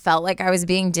heart I felt like I was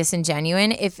being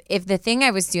disingenuous, if the thing I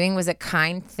was doing was a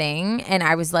kind thing and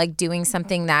I was like doing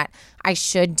something that I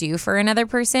should do for another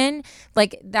person,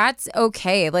 like that's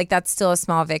okay. Like that's still a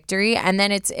small victory. And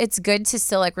then it's good to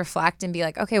still like reflect and be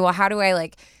like, okay, well, how do I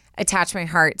like attach my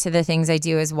heart to the things I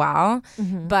do as well?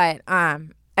 But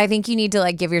I think you need to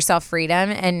like give yourself freedom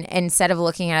and instead of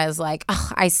looking at it as like,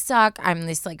 oh, I suck, I'm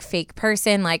this like fake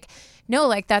person, like no,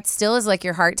 like that still is like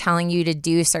your heart telling you to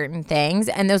do certain things.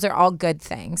 And those are all good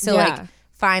things. So like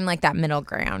find like that middle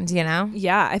ground, you know?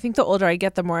 Yeah. I think the older I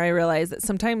get, the more I realize that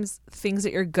sometimes things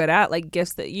that you're good at, like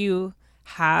gifts that you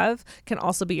have, can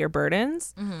also be your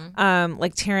burdens.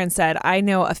 Like Taryn said, I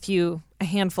know a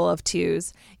handful of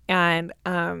twos. And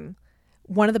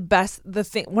one of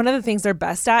the things they're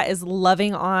best at is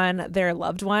loving on their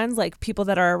loved ones, like people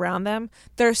that are around them.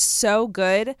 They're so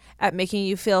good at making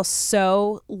you feel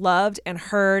so loved and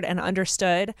heard and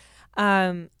understood.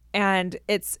 And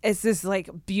it's this like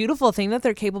beautiful thing that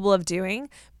they're capable of doing.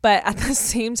 But at the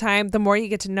same time, the more you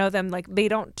get to know them, like they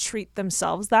don't treat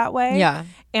themselves that way. Yeah.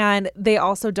 And they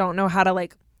also don't know how to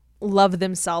like love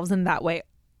themselves in that way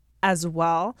as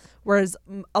well. Whereas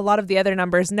a lot of the other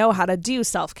numbers know how to do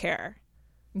self-care.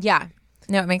 Yeah.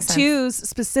 No, it makes sense. Twos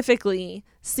specifically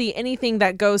see anything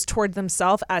that goes toward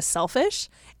themselves as selfish,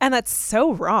 and that's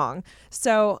so wrong.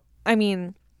 So, I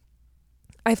mean,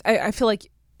 I feel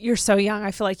like you're so young.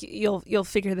 I feel like you'll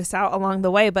figure this out along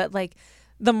the way, but like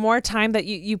the more time that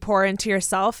you pour into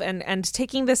yourself and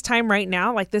taking this time right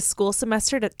now, like this school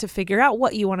semester to figure out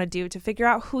what you want to do, to figure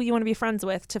out who you want to be friends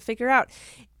with, to figure out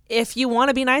if you want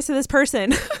to be nice to this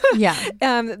person. Yeah.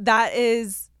 That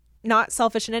is not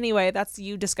selfish in any way. That's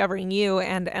you discovering you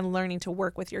and learning to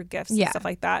work with your gifts and stuff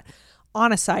like that.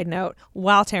 On a side note,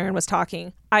 while Taryn was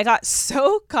talking, I got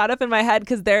so caught up in my head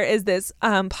because there is this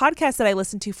podcast that I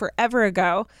listened to forever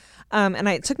ago. And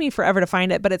it took me forever to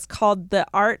find it, but it's called The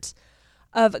Art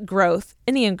of Growth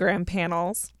Enneagram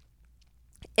Panels.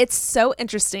 It's so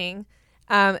interesting.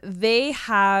 They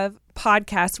have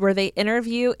podcasts where they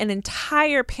interview an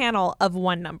entire panel of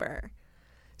one number.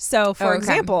 So, for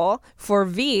example, for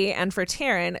V and for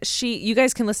Taryn, you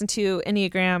guys can listen to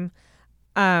Enneagram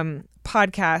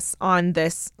podcasts on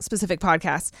this specific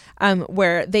podcast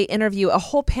where they interview a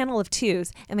whole panel of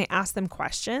twos and they ask them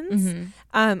questions.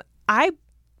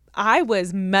 I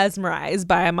was mesmerized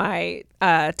by my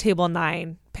Table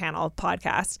 9 panel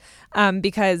podcast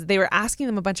because they were asking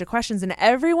them a bunch of questions and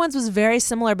everyone's was very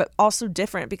similar but also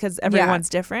different because everyone's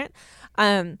different.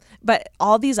 But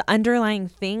all these underlying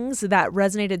things that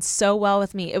resonated so well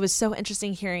with me. It was so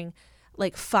interesting hearing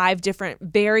like 5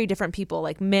 very different people,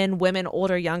 like men, women,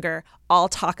 older, younger, all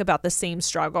talk about the same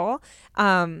struggle.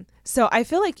 So I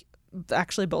feel like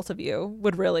actually both of you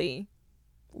would really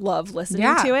love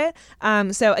listening to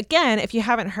it. So again, if you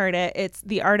haven't heard it, it's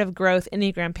The Art of Growth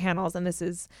Enneagram Panels, and this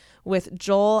is with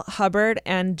Joel Hubbard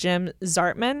and Jim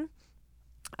Zartman.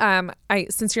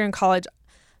 Since you're in college,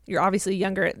 you're obviously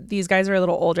younger. These guys are a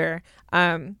little older,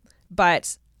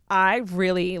 but I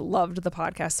really loved the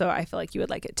podcast, so I feel like you would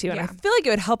like it too. And I feel like it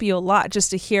would help you a lot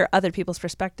just to hear other people's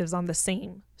perspectives on the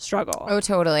same struggle. Oh,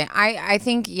 totally. I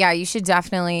think, you should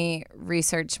definitely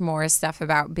research more stuff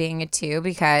about being a 2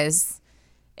 because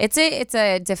it's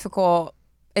a difficult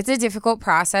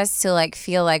process to like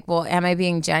feel like, well, am I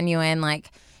being genuine?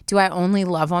 Like, do I only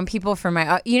love on people for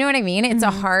my, you know what I mean? It's a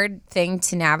hard thing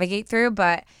to navigate through,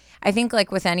 but I think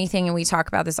like with anything, and we talk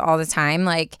about this all the time,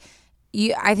 like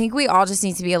I think we all just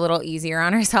need to be a little easier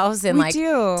on ourselves and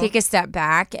take a step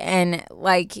back. And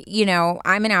like, you know,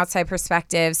 I'm an outside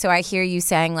perspective. So I hear you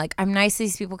saying like, I'm nice to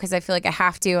these people because I feel like I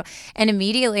have to. And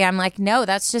immediately I'm like, no,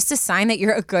 that's just a sign that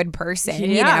you're a good person.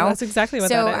 You know? That's exactly what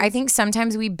so that is. I think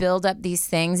sometimes we build up these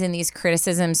things and these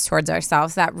criticisms towards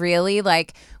ourselves that really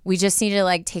like, we just need to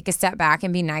like take a step back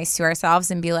and be nice to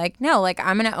ourselves and be like, no, like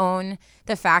I'm going to own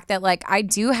the fact that like I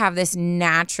do have this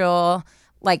natural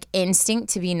like instinct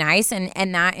to be nice, and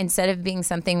that instead of being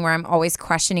something where I'm always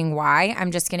questioning why, I'm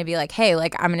just gonna be like, hey,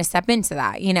 like I'm gonna step into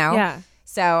that, you know? Yeah.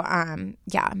 So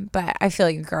yeah, but I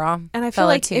feel you, girl. And I feel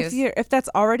like if that's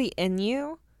already in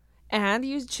you and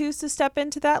you choose to step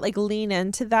into that, like lean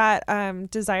into that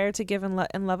desire to give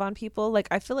and love on people, like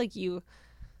I feel like you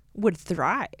would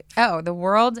thrive. Oh, the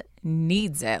world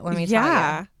needs it, let me tell you.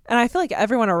 Yeah. And I feel like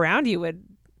everyone around you would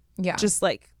Yeah. just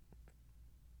like,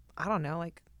 I don't know,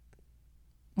 like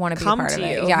want to be a come part to of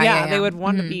you. it. Yeah, They would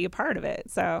want to be a part of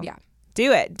it. So Yeah.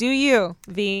 do it. Do you,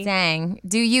 V. Dang.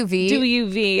 Do you, V? Do you,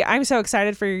 V. I'm so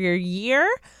excited for your year.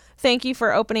 Thank you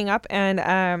for opening up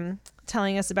and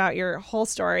telling us about your whole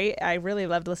story. I really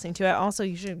loved listening to it. Also,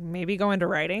 you should maybe go into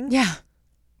writing. Yeah.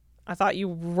 I thought you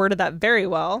worded that very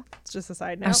well. It's just a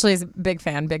side note. Ashley's a big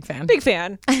fan. Big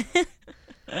fan.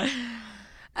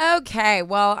 Okay.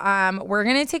 Well, we're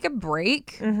going to take a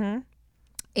break. Mm-hmm.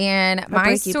 And my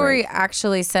breaky story break.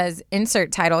 actually says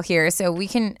insert title here. So we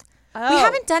can, we Oh.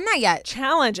 haven't done that yet.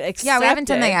 Challenge accepted. Yeah, we haven't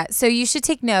done that yet. So you should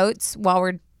take notes while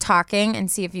we're talking and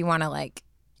see if you want to like,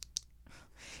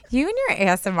 you and your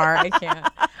ASMR, I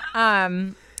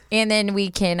can't. And then we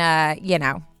can, you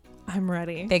know, I'm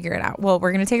ready. figure it out. Well,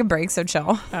 we're going to take a break, so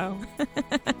chill. Oh.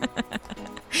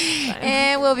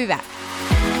 And we'll be back.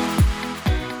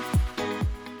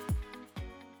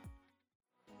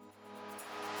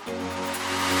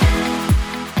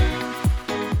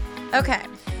 Okay.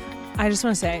 I just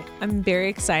want to say I'm very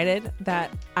excited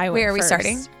that I went Wait, are we first.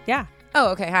 starting? Yeah. Oh,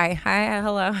 okay. Hi,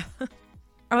 hello.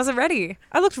 I wasn't ready.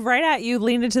 I looked right at you,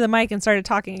 leaned into the mic, and started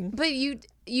talking. But you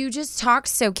just talk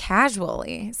so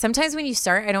casually. Sometimes when you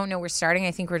start, I don't know we're starting.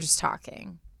 I think we're just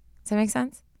talking. Does that make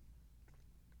sense?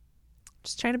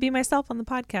 Just trying to be myself on the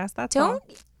podcast. That's all.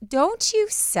 Don't you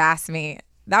sass me.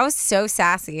 That was so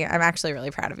sassy. I'm actually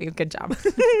really proud of you. Good job.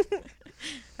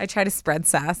 I try to spread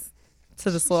sass to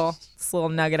this little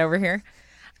nugget over here.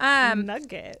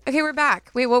 Nugget. Okay, we're back.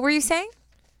 Wait, what were you saying?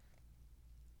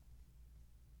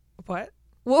 What?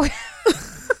 What,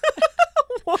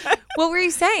 What? what were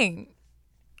you saying?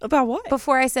 About what?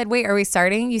 Before I said, wait, are we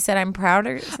starting? You said I'm proud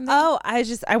or something? Oh, I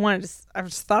just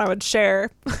thought I would share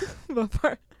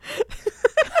before.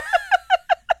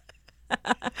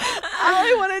 All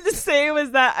I wanted to say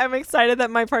was that I'm excited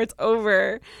that my part's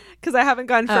over because I haven't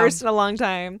gone first in a long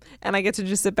time and I get to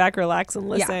just sit back, relax, and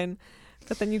listen.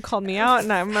 But then you called me out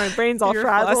and my brain's all You're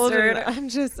frazzled. flustered. And I'm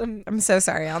just, I'm so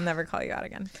sorry. I'll never call you out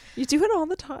again. you do it all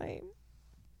the time.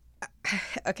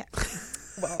 Okay.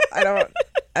 Well, I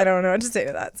don't know what to say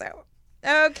to that. So,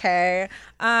 okay.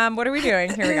 What are we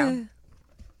doing? Here we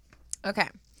go. Okay.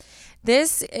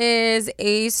 This is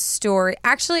a story.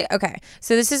 Actually, okay.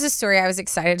 So this is a story I was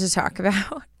excited to talk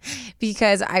about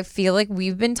because I feel like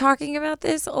we've been talking about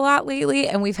this a lot lately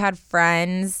and we've had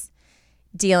friends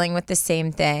dealing with the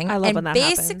same thing. I love when that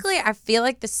happens. basically, I feel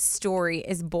like the story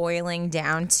is boiling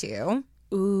down to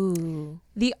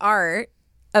the art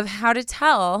of how to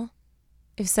tell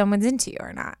if someone's into you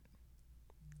or not.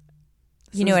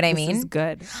 You know what I mean? This is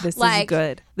good. This Like, is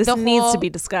good. This the needs whole- to be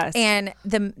discussed. And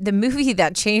the movie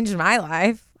that changed my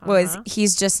life was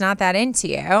He's Just Not That Into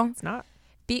You. it's not.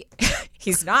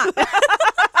 He's not.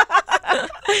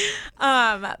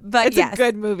 But It's yes. a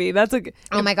good movie. That's a good.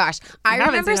 Oh my gosh. I haven't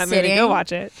remember seen that movie. sitting Go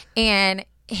watch it. and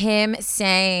him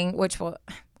saying, which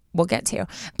we'll get to,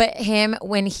 but him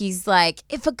when he's like,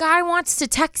 if a guy wants to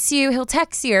text you, he'll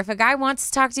text you. Or if a guy wants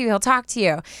to talk to you, he'll talk to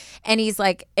you. And he's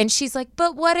like, and she's like,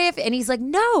 but what if? And he's like,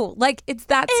 no, like it's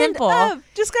that simple. End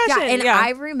of discussion. Yeah, and I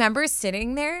remember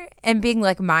sitting there and being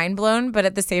like mind blown, but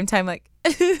at the same time, like,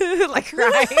 like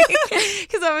crying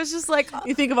because I was just like,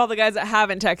 you think of all the guys that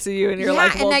haven't texted you, and you're yeah,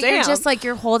 like, well, and that damn. you're just like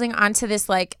you're holding on to this.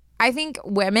 Like, I think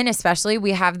women, especially,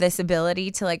 we have this ability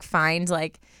to like find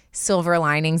like silver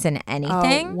linings in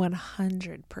anything.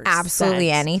 100%.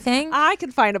 Absolutely anything. I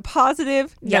can find a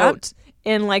positive Yep. note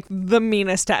in like the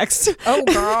meanest text. Oh,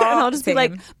 girl. And I'll just be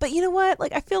like, Same. but you know what?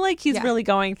 Like, I feel like he's Yeah. really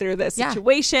going through this Yeah.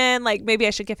 situation. Like, maybe I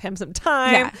should give him some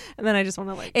time. Yeah. And then I just want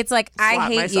to like, It's like, I slap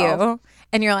hate myself. you.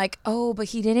 And you're like, oh, but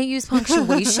he didn't use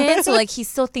punctuation. So, like, he's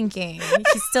still thinking.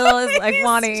 He still is, like,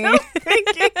 wanting. still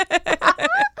thinking.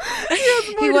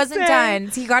 He to wasn't say. done.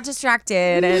 He got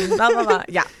distracted and blah, blah, blah.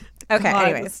 Yeah. Okay, God,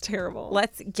 anyways. it's terrible.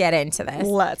 Let's get into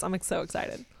this. I'm so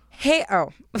excited. Hey, oh.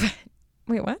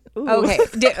 Wait, what? Ooh. Okay.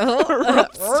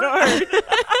 Rough start.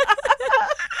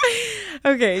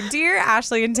 Okay. Dear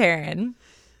Ashley and Taryn.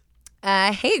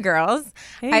 Hey, girls.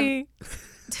 Hey.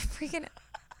 Freaking,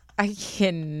 I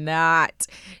cannot.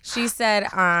 She said,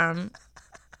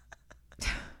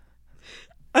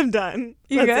 I'm done.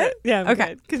 You That's good? it. Yeah, I'm Okay.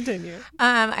 good. Continue.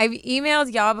 I've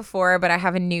emailed y'all before, but I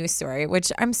have a news story,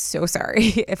 which I'm so sorry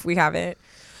if we haven't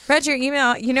read your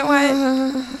email. You know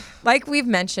what? Like we've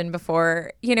mentioned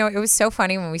before, you know, it was so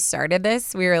funny when we started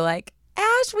this. We were like,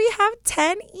 Ash, we have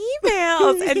 10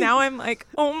 emails. And now I'm like,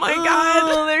 oh my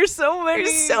God. There's so many.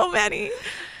 There's so many.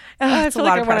 I It's a feel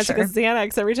lot like of I want to pressure. take a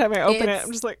Xanax every time I open it. It's-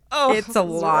 I'm just like, oh, It's a this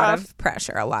is lot rough. of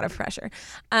pressure,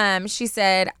 She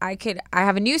said, I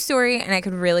have a news story and I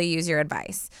could really use your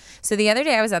advice. So the other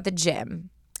day I was at the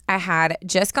gym. I had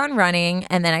just gone running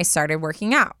and then I started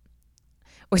working out,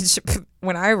 which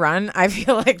when I run, I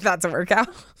feel like that's a workout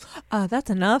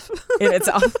That's enough. in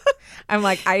itself. I'm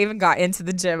like, I even got into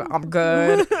the gym. I'm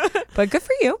good, but good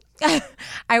for you.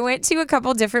 I went to a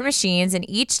couple different machines and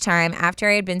each time after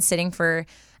I had been sitting for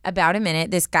about a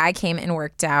minute, this guy came and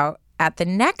worked out at the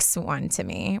next one to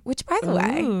me, which by the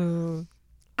way, Ooh.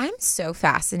 I'm so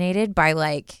fascinated by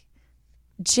like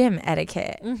gym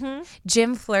etiquette,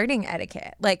 gym flirting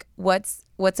etiquette. Like what's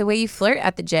a way you flirt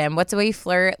at the gym? What's a way you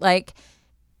flirt like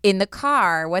in the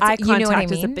car? Eye You know what I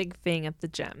contact is a mean? big thing at the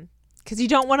gym because you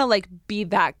don't want to like be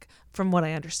that. From what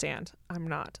I understand, I'm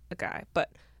not a guy, but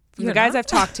from the You're guys not? I've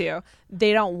talked to,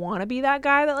 they don't want to be that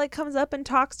guy that like comes up and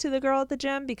talks to the girl at the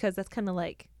gym because that's kind of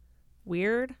like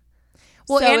weird.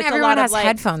 Well, So and it's a everyone lot of, has like,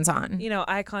 headphones on. You know,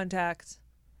 eye contact,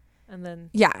 and then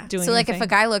Yeah. doing So like if anything. a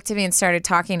guy looked at me and started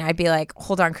talking, I'd be like,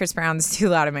 hold on, Chris Brown, this is too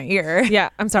loud in my ear. yeah,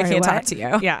 I'm sorry, I can't what? talk to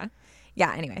you. Yeah,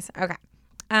 Yeah, anyways. Okay.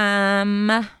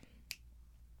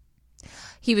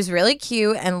 He was really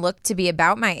cute and looked to be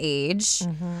about my age.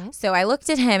 So I looked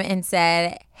at him and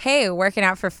said, hey, working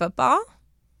out for football?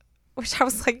 Which I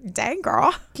was like, dang,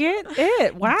 girl. get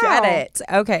it. Wow, Get it.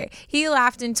 Okay. He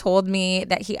laughed and told me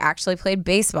that he actually played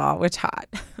baseball, which hot.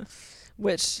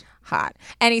 Which Hot.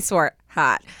 And he swore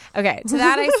hot. Okay. To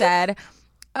that I said,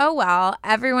 oh, well,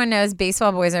 everyone knows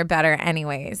baseball boys are better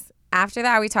anyways. After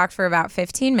that, we talked for about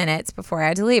 15 minutes before I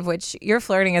had to leave, which your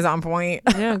flirting is on point.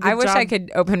 Yeah, good I wish I job.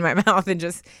 could open my mouth and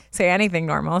just say anything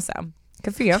normal. So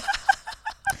good for you.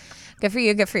 Good for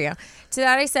you. Good for you. To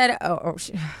that, I said,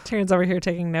 Taryn's over here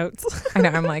taking notes. I know.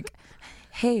 I'm like,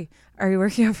 hey, are you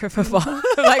working out for football?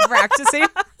 Like practicing?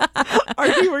 Are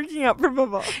you working out for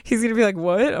football? He's going to be like,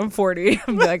 what? I'm 40.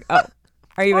 I'm be like, oh,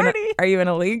 are you 40? are you in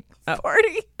a league? Oh,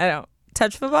 40. I don't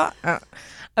touch football. Oh.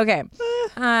 Okay.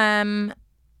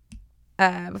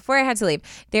 Before I had to leave,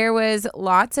 there was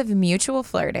lots of mutual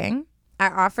flirting. I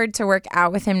offered to work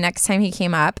out with him next time he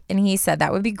came up, and he said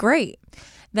that would be great.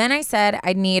 Then I said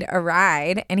I'd need a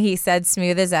ride, and he said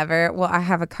smooth as ever. Well, I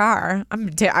have a car.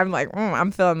 I'm like, I'm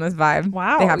feeling this vibe.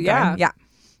 Wow, They have yeah. going. Yeah.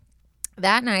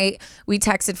 That night, we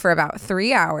texted for about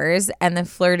 3 hours, and the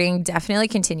flirting definitely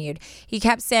continued. He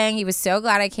kept saying he was so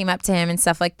glad I came up to him and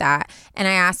stuff like that. And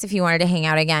I asked if he wanted to hang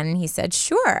out again, and he said,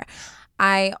 sure.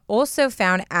 I also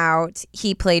found out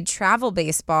he played travel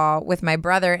baseball with my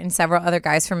brother and several other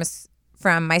guys from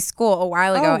my school a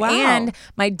while ago. Oh, wow. And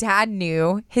my dad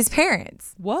knew his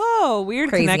parents. Whoa, weird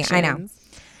Crazy, connections. I know.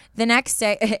 The next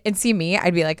day, and see me,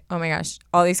 I'd be like, oh my gosh,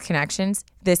 all these connections.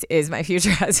 This is my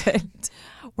future husband.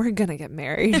 We're gonna get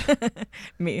married.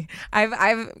 Me.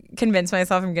 I've convinced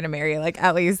myself I'm going to marry like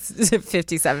at least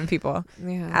 57 people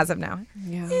Yeah. as of now.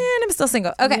 Yeah. And I'm still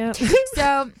single. Okay. Yep.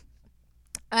 So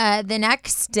the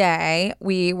next day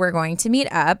we were going to meet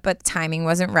up, but the timing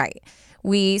wasn't right.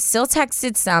 We still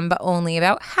texted some, but only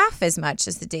about half as much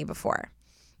as the day before.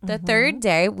 The third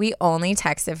day, we only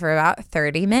texted for about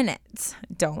 30 minutes.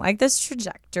 Don't like this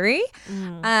trajectory.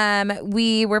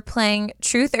 We were playing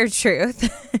Truth or Truth,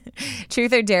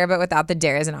 Truth or Dare, but without the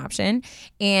dare as an option.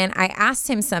 And I asked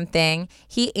him something.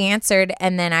 He answered,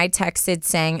 and then I texted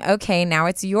saying, okay, now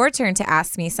it's your turn to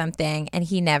ask me something. And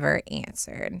he never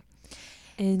answered.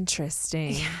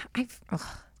 Interesting.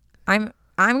 I'm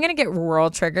gonna get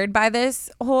real triggered by this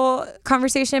whole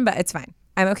conversation, but it's fine.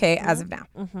 I'm okay as of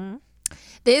now.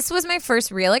 This was my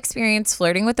first real experience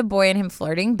flirting with a boy and him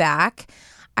flirting back.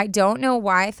 I don't know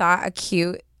why I thought a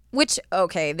cute, which,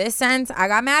 okay, this sense, I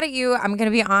got mad at you. I'm going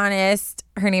to be honest.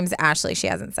 Her name's Ashley. She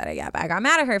hasn't said it yet, but I got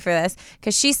mad at her for this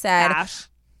because she said,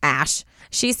 Ash.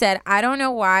 She said, I don't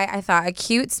know why I thought a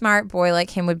cute, smart boy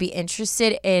like him would be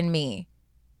interested in me.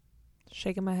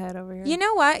 Shaking my head over here. You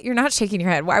know what? You're not shaking your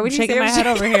head. Why would you shaking say my head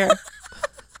over here? Why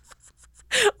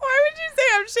would you say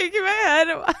I'm shaking my head?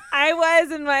 I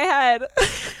was in my head.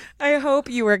 I hope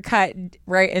you were cut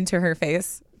right into her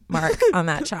face, Mark, on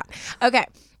that shot. Okay.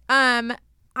 I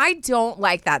don't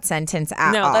like that sentence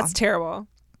at all. No, that's terrible.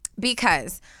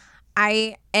 Because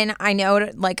I know,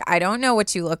 like, I don't know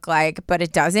what you look like, but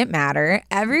it doesn't matter.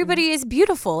 Everybody is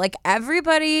beautiful. Like,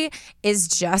 everybody is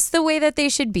just the way that they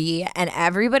should be, and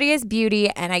everybody is beauty.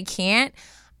 And I can't,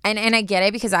 and I get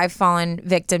it because I've fallen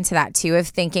victim to that too, of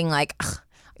thinking like, ugh,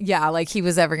 yeah, like he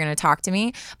was ever going to talk to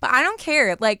me. But I don't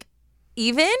care. Like,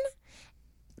 even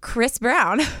Chris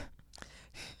Brown.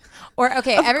 Or,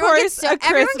 okay, everyone gets so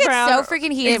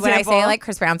freaking heated when I say like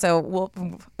Chris Brown. So,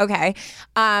 okay.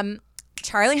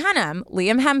 Charlie Hunnam,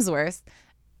 Liam Hemsworth.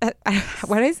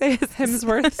 What did I say?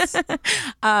 Hemsworths.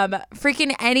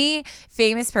 Freaking any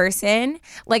famous person.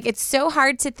 Like, it's so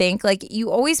hard to think. Like, you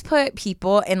always put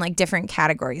people in like different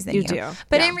categories than you do.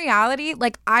 But in reality,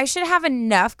 like, I should have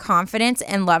enough confidence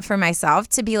and love for myself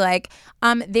to be like,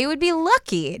 they would be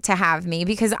lucky to have me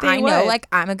because I know like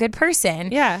I'm a good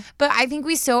person. Yeah. But I think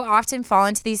we so often fall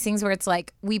into these things where it's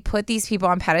like we put these people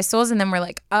on pedestals and then we're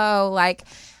like, oh, like,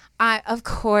 of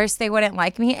course they wouldn't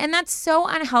like me. And that's so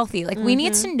unhealthy. Like, we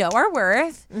need to know our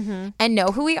worth and know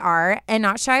who we are and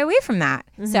not shy away from that.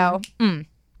 So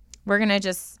we're going to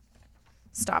just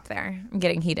stop there. I'm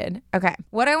getting heated. Okay.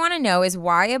 What I want to know is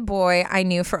why a boy I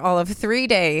knew for all of 3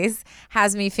 days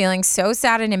has me feeling so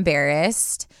sad and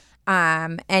embarrassed.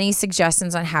 Any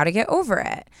suggestions on how to get over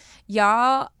it?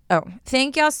 Y'all. Oh,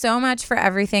 thank y'all so much for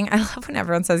everything. I love when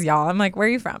everyone says y'all. I'm like, where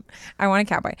are you from? I want a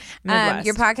cowboy.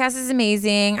 Your podcast is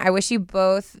amazing. I wish you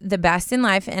both the best in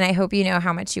life, and I hope you know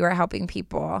how much you are helping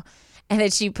people. And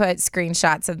then she put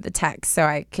screenshots of the text so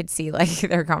I could see like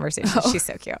their conversation. Oh. She's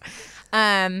so cute.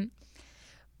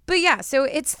 But yeah, so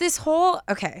it's this whole,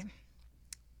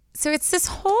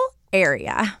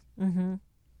 area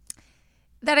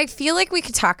that I feel like we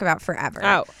could talk about forever.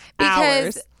 Oh,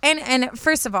 because hours. And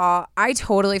first of all, I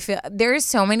totally feel there's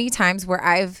so many times where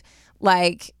I've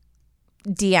like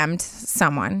DM'd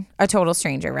someone, a total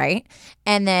stranger, right?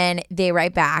 And then they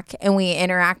write back and we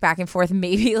interact back and forth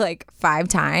maybe like 5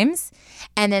 times.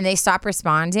 And then they stop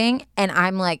responding and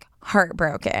I'm like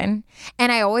heartbroken.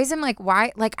 And I always am like,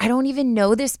 why? Like, I don't even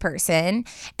know this person.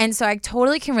 And so I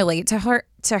totally can relate to her.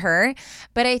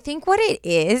 But I think what it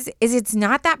is it's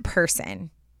not that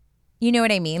person. You know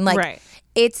what I mean? Like, right.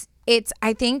 It's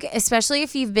I think especially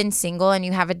if you've been single and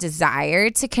you have a desire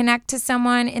to connect to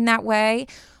someone in that way,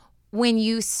 when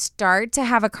you start to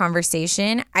have a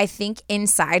conversation, I think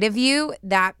inside of you,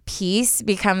 that piece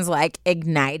becomes like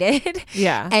ignited.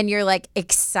 Yeah. And you're like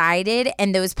excited,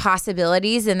 and those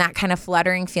possibilities and that kind of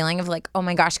fluttering feeling of like, oh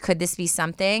my gosh, could this be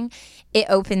something? It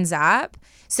opens up.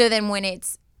 So then when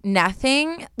it's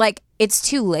nothing, like, it's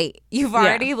too late. You've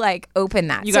already like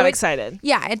opened that. You got excited.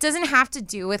 Yeah. It doesn't have to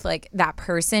do with like that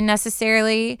person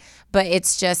necessarily, but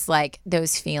it's just like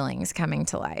those feelings coming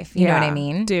to life. You know what I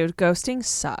mean? Dude, ghosting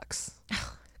sucks.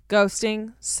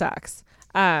 Ghosting sucks.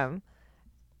 I've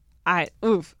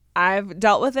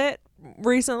dealt with it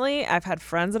recently. I've had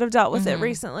friends that have dealt with it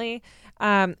recently.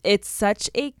 It's such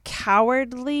a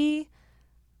cowardly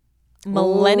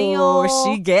millennial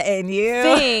she getting you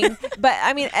thing. But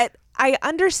I mean, I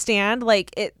understand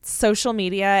like it's social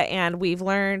media, and we've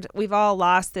all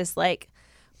lost this like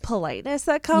politeness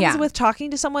that comes with talking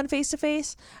to someone face to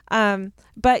face.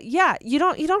 But yeah, you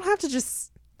don't have to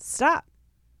just stop.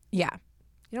 Yeah.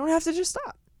 You don't have to just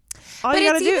stop. All but you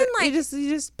gotta do, like, you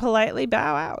just politely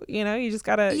bow out. You know, you just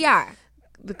gotta. Yeah.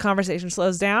 The conversation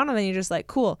slows down, and then you're just like,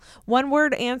 cool. One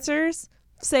word answers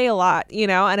say a lot, you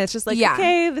know, and it's just like,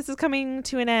 okay, this is coming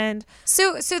to an end.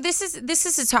 So this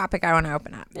is a topic I want to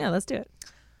open up. Yeah, let's do it.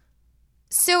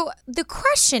 So the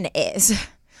question is,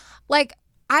 like,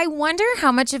 I wonder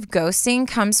how much of ghosting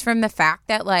comes from the fact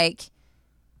that, like,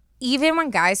 even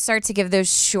when guys start to give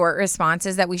those short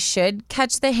responses that we should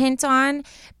catch the hint on,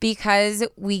 because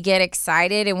we get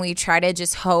excited and we try to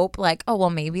just hope like, oh,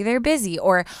 well, maybe they're busy,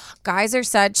 or guys are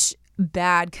such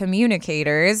bad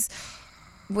communicators,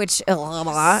 which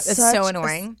is so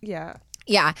annoying. Yeah.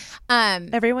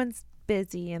 Everyone's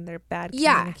busy and they're bad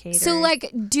communicators. So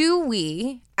like, do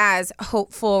we as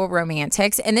hopeful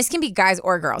romantics, and this can be guys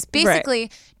or girls,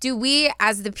 basically, do we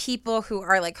as the people who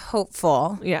are like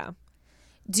hopeful,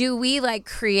 do we like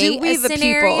create we a the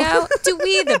scenario? Do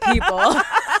we the people?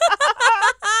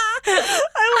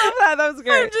 I love that. That was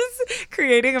great. I'm just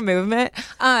creating a movement.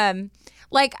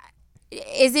 Like,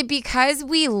 is it because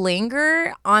we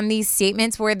linger on these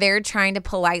statements where they're trying to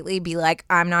politely be like,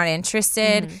 I'm not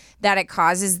interested, that it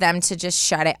causes them to just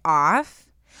shut it off?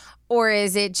 Or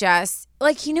is it just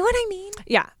like, you know what I mean?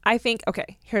 Yeah, I think,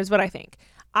 okay, here's what I think.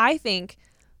 I think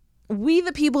we,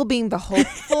 the people being the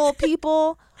hopeful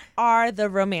people, are the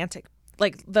romantic,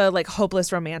 like the like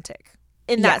hopeless romantic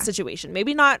in that situation.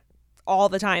 Maybe not all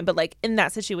the time, but like in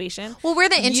that situation. Well, we're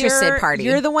the interested party.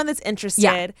 You're the one that's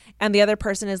interested, and the other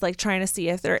person is like trying to see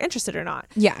if they're interested or not.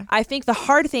 Yeah. I think the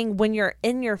hard thing when you're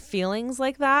in your feelings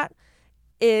like that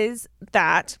is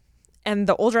that, and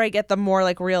the older I get, the more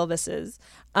like real this is,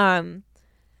 that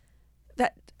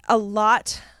a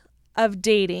lot of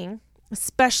dating,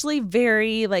 especially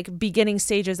very like beginning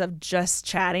stages of just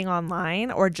chatting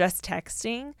online or just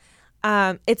texting,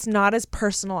 it's not as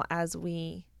personal as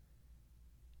we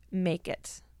make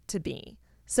it to be.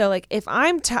 So like if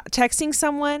I'm texting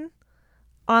someone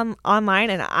online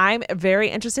and I'm very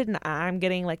interested and I'm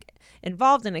getting like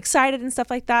involved and excited and stuff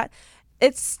like that,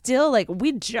 it's still like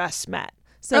we just met.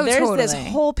 So there's this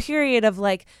whole period of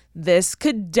like, this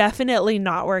could definitely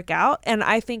not work out. And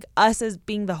I think us as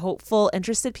being the hopeful,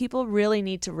 interested people really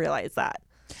need to realize that.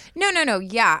 No.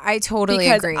 Yeah, I totally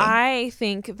agree. Because I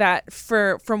think that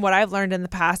from what I've learned in the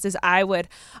past is I would,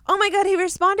 oh my God, he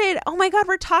responded. Oh my God,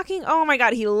 we're talking. Oh my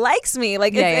God, he likes me.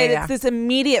 Like it's this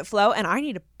immediate flow, and I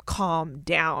need to calm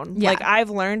down. Yeah. Like I've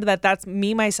learned that that's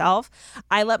me myself.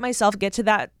 I let myself get to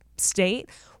that state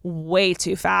way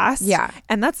too fast. Yeah.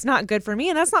 And that's not good for me.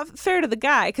 And that's not fair to the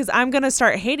guy, because I'm going to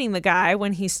start hating the guy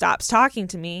when he stops talking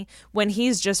to me, when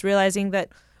he's just realizing that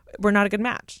we're not a good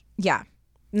match. Yeah.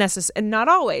 And not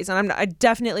always. And I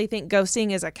definitely think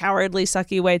ghosting is a cowardly,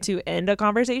 sucky way to end a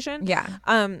conversation. Yeah.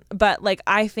 But like,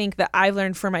 I think that I've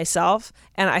learned for myself,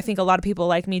 and I think a lot of people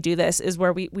like me do this, is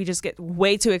where we just get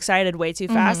way too excited, way too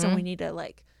fast. And we need to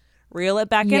like reel it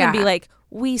back in and be like,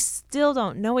 we still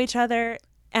don't know each other.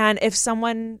 And if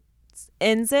someone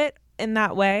ends it in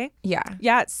that way, yeah,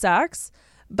 it sucks.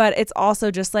 But it's also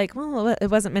just like, well, it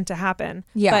wasn't meant to happen.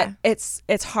 Yeah. But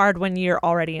it's hard when you're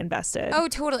already invested. Oh,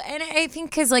 totally. And I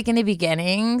think because like in the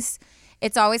beginnings,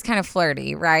 it's always kind of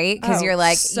flirty, right? Because you're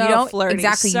like, so you don't flirty,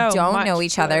 exactly, so you don't much know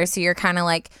each other. So you're kind of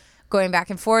like going back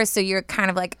and forth. So you're kind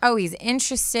of like, oh, he's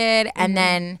interested. And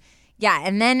then,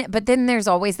 but then there's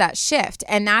always that shift.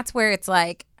 And that's where it's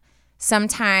like,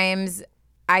 sometimes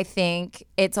I think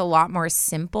it's a lot more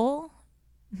simple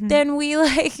than we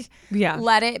like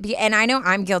let it be. And I know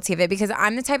I'm guilty of it, because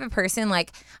I'm the type of person,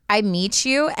 like, I meet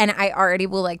you and I already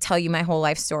will like tell you my whole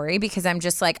life story, because I'm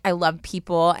just like, I love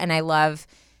people and I love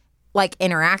like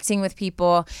interacting with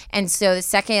people. And so the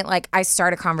second like I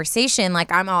start a conversation,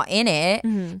 like I'm all in it.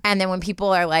 And then when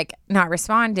people are like not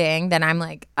responding, then I'm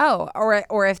like, oh,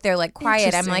 or if they're like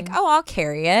quiet, I'm like, oh, I'll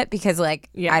carry it, because like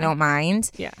I don't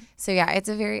mind. Yeah. So yeah, it's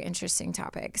a very interesting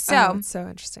topic. So it's so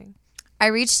interesting. I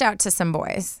reached out to some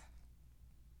boys.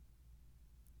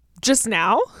 Just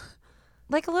now?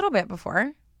 Like a little bit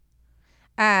before.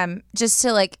 Just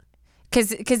to like, because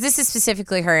this is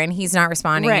specifically her and he's not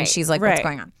responding, and she's like, what's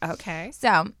going on? Okay.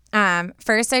 So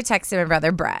first I texted my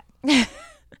brother Brett.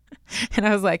 And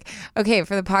I was like, okay,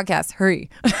 for the podcast, hurry.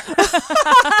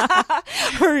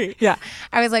 Hurry. Yeah.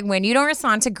 I was like, when you don't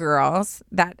respond to girls,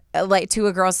 that like to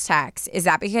a girl's text, is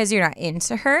that because you're not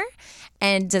into her?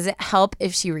 And does it help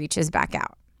if she reaches back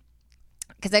out?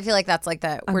 Because I feel like that's like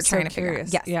we're trying to figure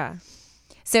out. Yes. Yeah.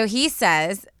 So he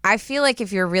says, I feel like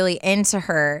if you're really into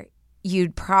her,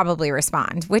 you'd probably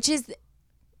respond, which is,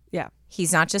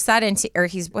 he's not just that into, or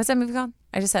what's that movie called?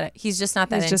 I just said it. He's just not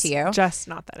that into you. Just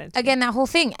not that into Again, that whole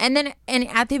thing. And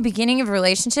at the beginning of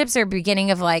relationships or beginning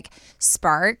of like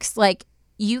sparks, like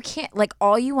you can't, like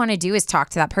all you want to do is talk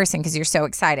to that person because you're so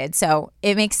excited. So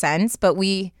it makes sense. But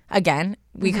we come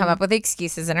up with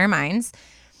excuses in our minds.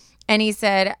 And he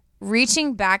said,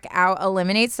 reaching back out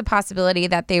eliminates the possibility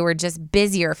that they were just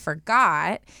busy or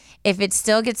forgot. If it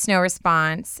still gets no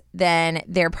response, then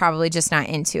they're probably just not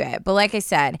into it. But like I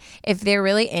said, if they're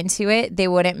really into it, they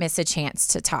wouldn't miss a chance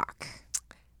to talk.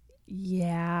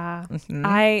 Yeah.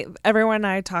 Everyone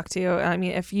I talk to, I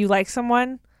mean, if you like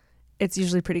someone, it's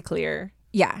usually pretty clear.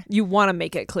 Yeah. You want to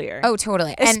make it clear. Oh,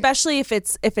 totally. Especially if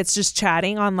it's just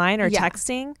chatting online or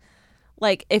texting.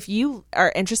 Like if you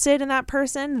are interested in that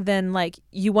person, then like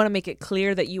you want to make it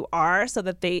clear that you are, so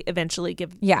that they eventually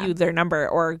give you their number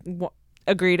or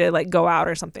agree to like go out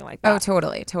or something like that. Oh,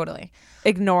 totally.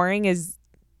 Ignoring is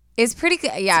It's pretty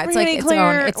good. Yeah, it's like Pretty its clear.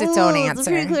 own its own Ooh, answer. It's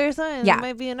a pretty clear sign. Yeah. It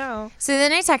might be a no. So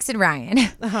then I texted Ryan.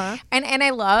 Uh-huh. And I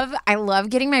love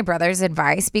getting my brother's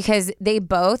advice because they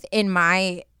both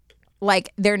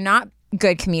they're not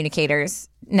good communicators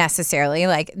necessarily.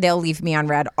 Like they'll leave me on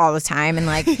red all the time and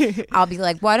like I'll be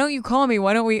like, why don't you call me?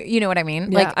 Why don't we, you know what I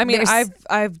mean? Yeah. Like I mean, there's-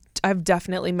 I've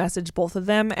definitely messaged both of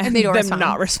them and they don't them respond.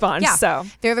 not respond. Yeah. So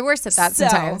They're the worst at that So-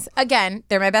 sometimes. Again,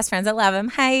 they're my best friends. I love them.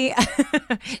 Hi.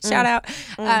 Shout out.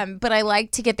 But I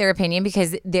like to get their opinion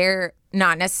because they're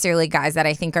not necessarily guys that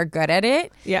I think are good at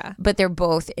it, yeah. but they're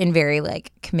both in very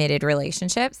like committed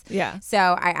relationships. Yeah. So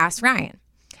I asked Ryan.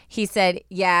 He said,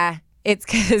 yeah, it's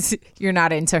because you're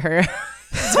not into her. ...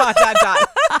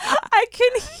 I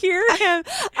can hear him.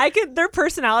 Their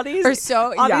personalities Are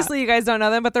so- yeah. obviously you guys don't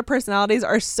know them, but their personalities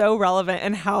are so relevant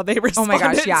in how they responded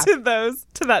gosh, yeah. to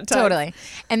that text. Totally.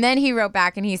 And then he wrote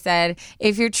back and he said,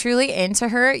 if you're truly into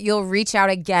her, you'll reach out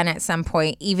again at some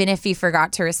point, even if you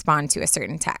forgot to respond to a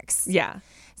certain text. Yeah.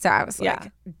 So I was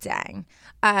like, dang.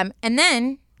 And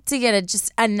then to get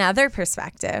just another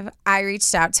perspective, I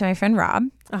reached out to my friend Rob,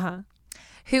 Uh-huh.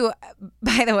 who,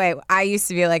 by the way, I used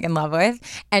to be like in love with.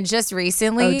 And just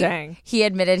recently, Oh, dang. he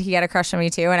admitted he had a crush on me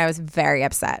too. And I was very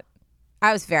upset.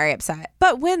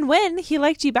 But win-win, he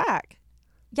liked you back.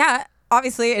 Yeah,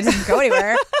 obviously it didn't go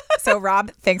anywhere. So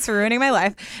Rob, thanks for ruining my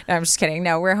life. No, I'm just kidding.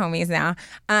 No, we're homies now.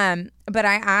 But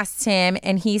I asked him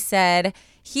and he said,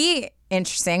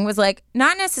 interesting, was like,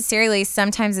 not necessarily.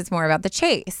 Sometimes it's more about the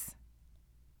chase.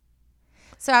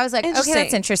 So I was like, okay, Interesting.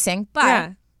 that's interesting. But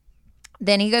Yeah.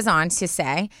 then he goes on to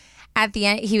say, at the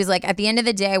end, he was like, at the end of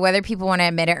the day, whether people want to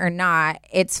admit it or not,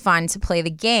 it's fun to play the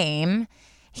game.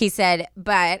 He said,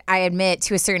 but I admit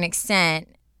to a certain extent,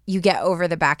 you get over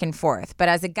the back and forth. But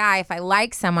as a guy, if I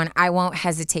like someone, I won't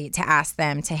hesitate to ask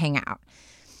them to hang out.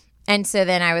 And so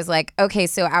then I was like, okay,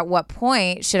 so at what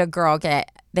point should a girl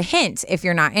get the hint if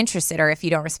you're not interested or if you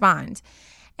don't respond?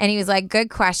 And he was like, good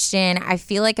question. I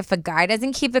feel like if a guy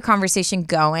doesn't keep the conversation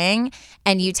going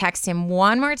and you text him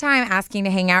one more time asking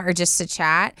to hang out or just to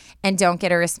chat and don't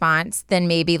get a response, then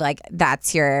maybe like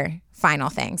that's your final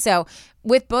thing. So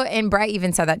with and Brett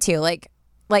even said that too, like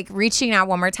reaching out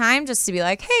one more time just to be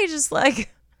like, hey, just like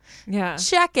Yeah.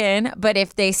 check in. But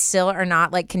if they still are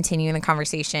not like continuing the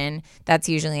conversation, that's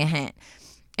usually a hint.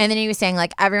 And then he was saying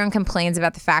like everyone complains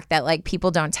about the fact that like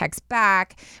people don't text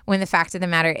back when the fact of the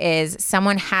matter is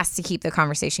someone has to keep the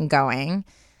conversation going.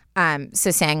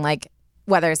 So saying like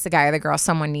whether it's the guy or the girl,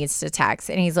 someone needs to text.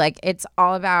 And he's like, it's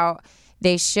all about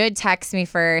they should text me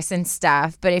first and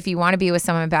stuff. But if you want to be with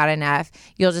someone bad enough,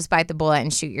 you'll just bite the bullet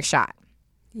and shoot your shot.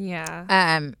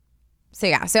 Yeah. So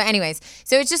yeah. So anyways,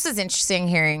 so it just was interesting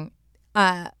hearing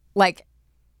like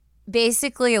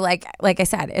basically like I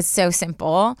said, it's so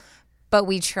simple. But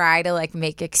we try to like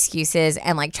make excuses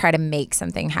and like try to make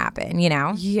something happen, you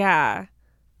know? Yeah.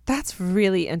 That's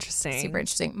really interesting. Super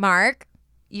interesting. Mark,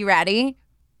 you ready?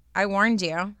 I warned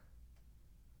you.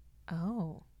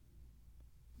 Oh.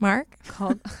 Mark?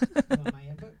 Called. My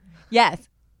input? Yes.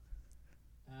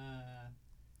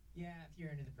 Yeah, if you're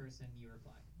into the person, you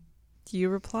reply. You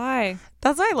reply.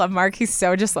 That's why I love Mark. He's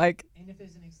so just like, And if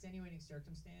there's an extenuating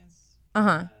circumstance,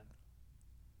 uh-huh.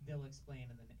 They'll explain in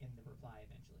the reply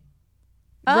eventually.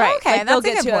 Oh, Right. okay. Like, they'll That's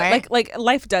a get good to point. it. Like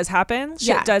life does happen. Shit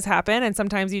Yeah. does happen. And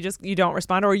sometimes you don't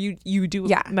respond or you do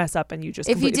Yeah. mess up and you just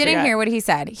If you completely didn't forget. hear what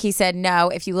he said no,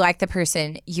 if you like the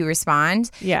person, you respond.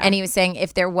 Yeah. And he was saying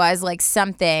if there was like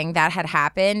something that had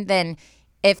happened, then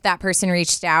if that person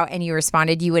reached out and you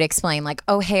responded, you would explain like,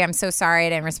 oh, hey, I'm so sorry I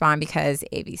didn't respond because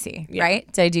ABC, Yeah.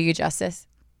 right? Did I do you justice?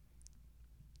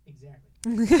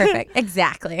 Exactly. Perfect.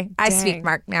 Exactly. I speak Dang.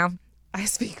 Mark now. I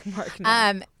speak Mark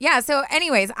now. Yeah. So,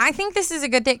 anyways, I think this is a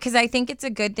good thing because I think it's a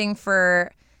good thing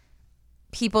for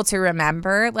people to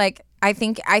remember. Like, I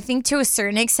think to a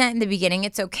certain extent in the beginning,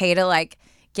 it's okay to like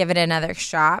give it another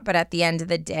shot, but at the end of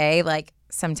the day, like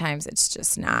sometimes it's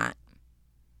just not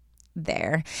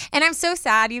there. And I'm so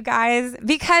sad, you guys,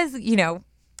 because you know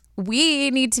we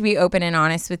need to be open and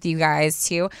honest with you guys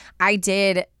too.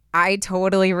 I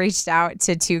totally reached out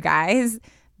to 2 guys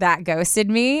that ghosted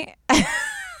me.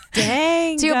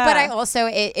 Dang. Too, but I also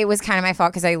it was kind of my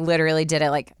fault because I literally did it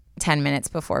like 10 minutes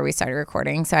before we started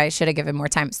recording, so I should have given more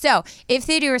time. So if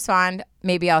they do respond,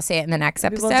 maybe I'll say it in the next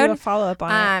Maybe episode. we'll do a follow up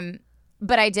on it.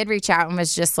 But I did reach out and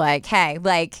was just like, hey,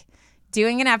 like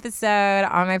doing an episode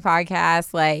on my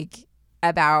podcast, like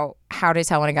about how to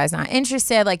tell when a guy's not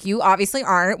interested. Like you obviously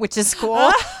aren't, which is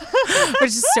cool,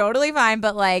 which is totally fine.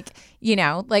 But like, you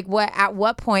know, like at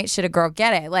what point should a girl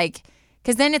get it? Like,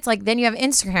 Because then it's like, then you have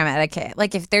Instagram etiquette.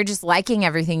 Like if they're just liking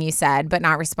everything you said but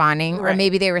not responding, or Right.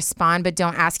 maybe they respond but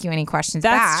don't ask you any questions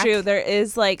That's back. true. There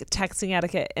is like texting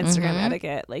etiquette, Instagram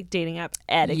etiquette, like dating app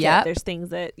etiquette. Yep. There's things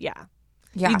that, Yeah.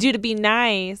 you do to be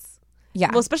nice. Yeah.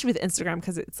 Well, especially with Instagram,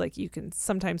 because it's like you can,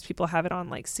 sometimes people have it on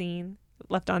like seen,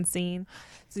 left on seen.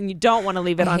 So you don't want to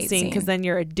leave it I on hate seen because seen. then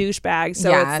you're a douchebag. So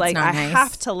Yeah, it's it's like, not I nice.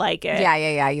 have to like it.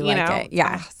 Yeah. You like know? it.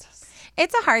 Yeah. Ugh,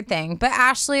 It's a hard thing. But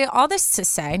Ashley, all this to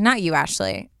say, not you,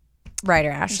 Ashley. Writer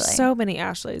Ashley. there's so many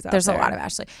Ashleys out There's there. a lot of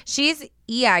Ashley. She's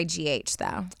EIGH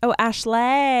though. Oh, Ashley.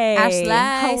 Ashley.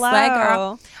 Hello. Slay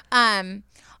girl.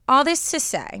 All this to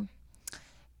say,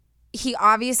 he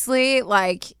obviously,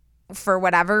 like, for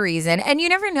whatever reason, and you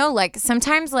never know, like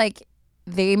sometimes like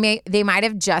they might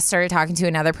have just started talking to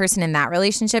another person and that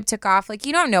relationship took off. Like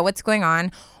you don't know what's going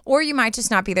on, or you might just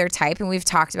not be their type. And we've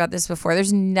talked about this before.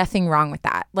 There's nothing wrong with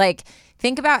that. Like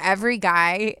think about every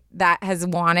guy that has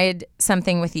wanted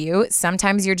something with you.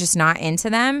 Sometimes you're just not into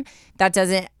them. That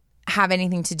doesn't have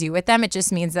anything to do with them. It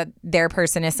just means that their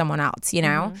person is someone else, you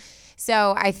know?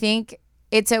 So I think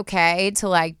it's okay to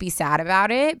like be sad about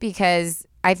it, because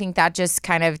I think that just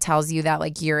kind of tells you that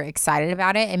like you're excited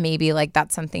about it and maybe like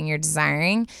that's something you're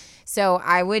desiring. So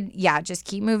I would, just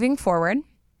keep moving forward.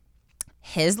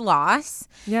 His loss.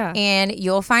 Yeah. And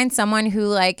you'll find someone who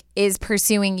like is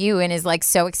pursuing you and is like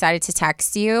so excited to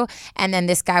text you. And then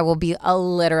this guy will be a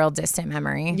literal distant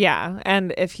memory. Yeah.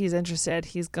 And if he's interested,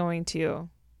 he's going to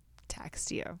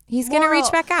text you. He's going to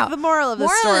reach back out. The moral of the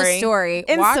Moral of the story,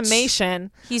 In watch-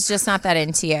 summation. He's just not that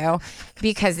into you,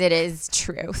 because it is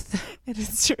truth. It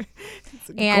is true.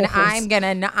 And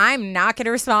Goals. I'm not gonna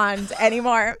respond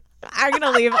anymore. I'm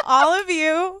gonna leave all of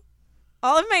you,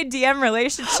 all of my DM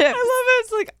relationships. I love it.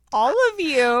 It's like all of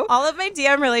you. All of my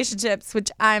DM relationships,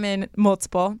 which I'm in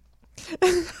multiple.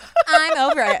 I'm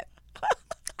over it.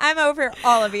 I'm over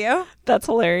all of you. That's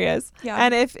hilarious. Yeah.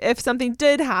 And if something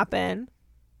did happen,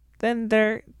 then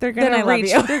they're Then I gonna love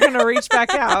reach. you. They're gonna reach back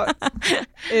out.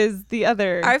 Is the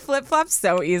other? I flip flop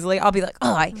so easily. I'll be like,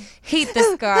 oh, I hate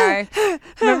this guy.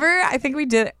 Remember, I think we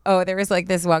did. Oh, there was like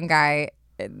this one guy.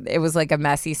 It was like a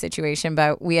messy situation,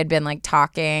 but we had been like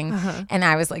talking, and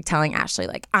I was like telling Ashley,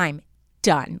 like, I'm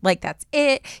done. Like, that's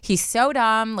it. He's so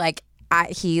dumb. Like,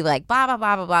 he like blah, blah,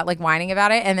 blah, blah, blah, like whining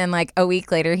about it. And then like a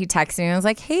week later, he texted me and was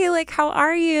like, hey, like, how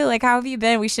are you? Like, how have you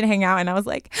been? We should hang out. And I was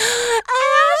like,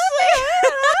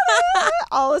 Ashley.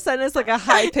 All of a sudden, it's like a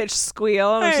high pitched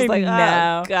squeal. And I'm just like,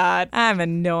 know. oh god. I'm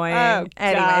annoying. Oh,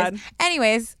 God.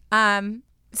 Anyways, someday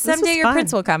was your fun.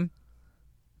 prince will come.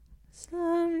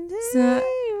 Someday So-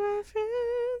 my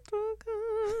friends will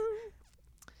come.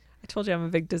 I told you I'm a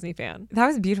big Disney fan. That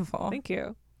was beautiful. Thank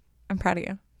you. I'm proud of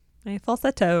you. My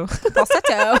falsetto.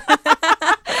 Falsetto.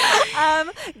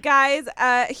 Guys,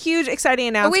 huge exciting Oh,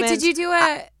 announcement. wait, did you do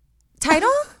a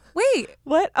title? Wait,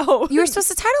 What? Oh, you were supposed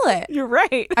to title it. You're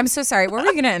right. I'm so sorry. What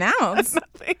were you going to announce?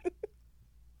 Nothing.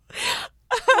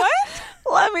 What?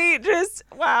 Let me just.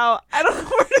 Wow. I don't know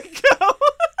where to go.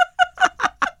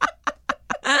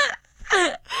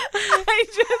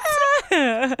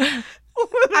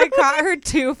 I caught her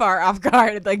too far off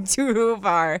guard, like too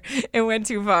far. It went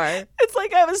too far. It's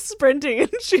like I was sprinting and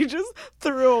she just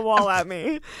threw a wall at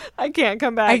me. I can't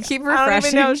come back. I keep I don't even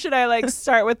refreshing. know. Should I like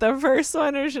start with the first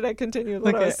one or should I continue with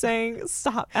what Look I was at- saying?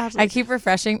 Stop, Ashley. I keep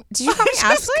refreshing. Did you call me I just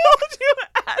Ashley? called you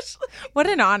Ashley. What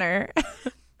an honor.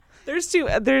 There's two.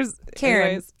 There's Karen,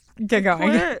 anyways. get going.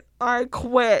 Quit. I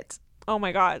quit. Oh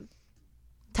my god.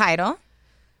 Title.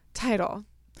 Title.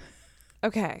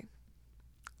 Okay.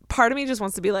 Part of me just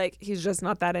wants to be like, he's just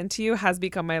not that into you, has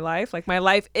become my life. Like my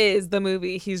life is the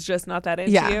movie. He's just not that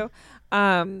into Yeah. you.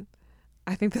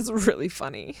 I think that's really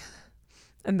funny.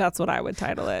 And that's what I would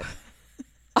title it.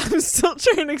 I'm still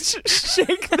trying to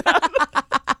shake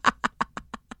that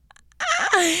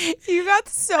You got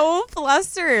so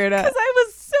flustered. because I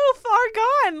was so far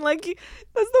gone. Like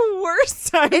that's the worst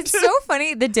time. It's to- so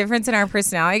funny the difference in our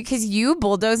personality, because you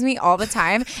bulldoze me all the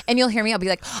time and you'll hear me. I'll be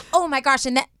like, oh my gosh.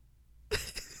 And then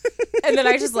and then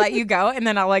I just let you go and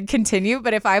then I'll like continue.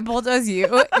 But if I bulldoze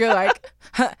you, you're like,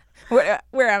 huh,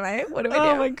 where am I? What do I do?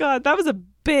 Oh my god, that was a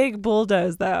big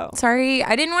bulldoze though. Sorry,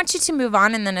 I didn't want you to move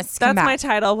on and then us come That's my back.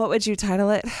 title. What would you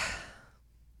title it?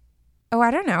 Oh,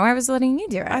 I don't know. I was letting you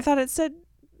do it. I thought it said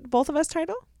both of us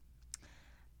title.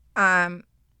 I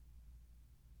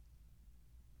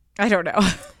don't know.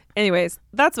 Anyways,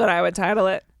 that's what I would title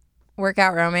it.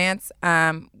 Workout romance.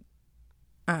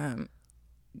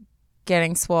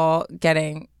 Getting swole.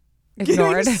 Getting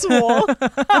ignored. Getting swole.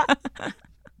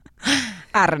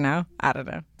 I don't know.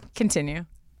 Continue.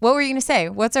 What were you gonna say?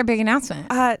 What's our big announcement?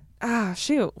 Oh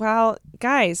shoot! Well,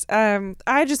 guys,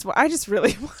 I just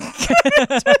really want to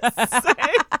say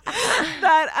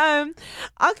that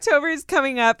October is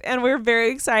coming up, and we're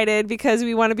very excited because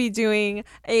we want to be doing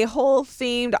a whole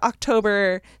themed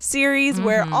October series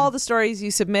where all the stories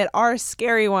you submit are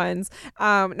scary ones.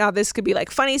 Now this could be like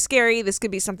funny scary. This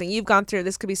could be something you've gone through.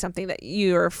 This could be something that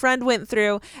your friend went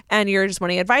through, and you're just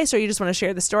wanting advice, or you just want to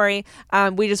share the story.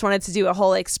 We just wanted to do a whole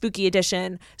like spooky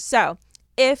edition. So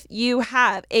if you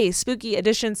have a spooky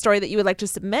edition story that you would like to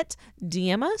submit,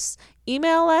 DM us,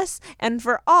 email us, and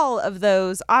for all of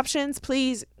those options,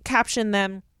 please caption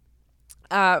them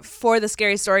for the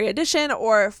scary story edition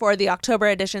or for the October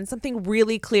edition, something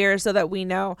really clear so that we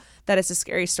know that it's a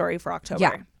scary story for October.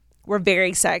 Yeah. We're very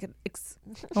excited.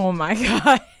 Oh my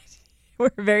God. We're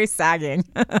very sagging.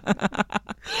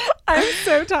 I'm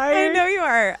so tired. I know you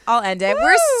are. I'll end it. Woo!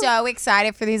 We're so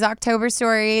excited for these October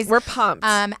stories. We're pumped.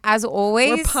 As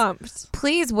always, We're pumped.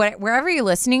 please, wherever you're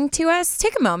listening to us,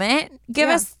 take a moment, give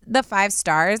us the 5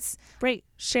 stars, Rate,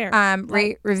 share,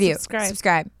 rate, review,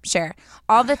 subscribe, share,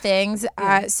 all the things,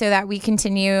 so that we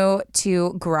continue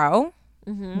to grow.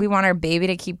 We want our baby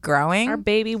to keep growing. Our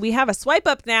baby. We have a swipe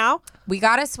up now. We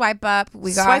got to swipe up.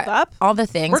 We got Swipe up? all the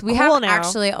things. We're We cool have now.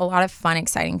 actually a lot of fun,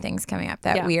 exciting things coming up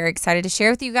that Yeah. we are excited to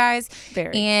share with you guys.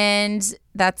 Very. And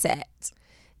that's it.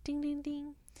 Ding, ding,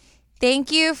 ding.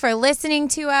 Thank you for listening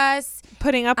to us.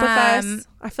 Putting up with us.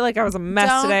 I feel like I was a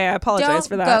mess today. I apologize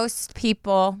for that. Don't ghost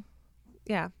people.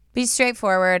 Yeah. Be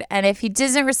straightforward. And if he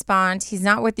doesn't respond, he's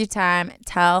not with your time,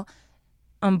 tell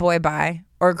boy bye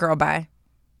or girl bye.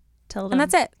 Tell them. And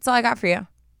that's it. That's all I got for you.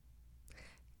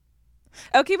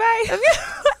 Okay, bye.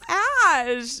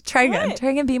 Ash. Try again. What? Try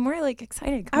again. Be more like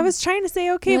excited. I was trying to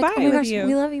say okay, You're bye like, oh my with gosh, you.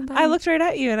 we love you. Bye. I looked right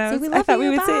at you and Say, I "We love thought you, we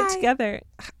would say bye." it together.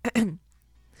 Okay.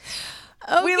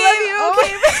 We love you.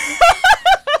 Okay.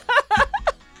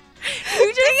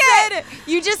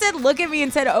 You just said look at me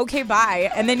and said okay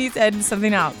bye, and then you said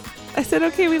something else. I said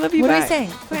okay, we love you. What bye. am I saying?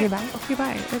 Wait. Okay bye. Okay,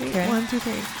 bye. Ready? Okay. 1, 2,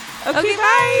 3. Okay,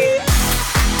 bye.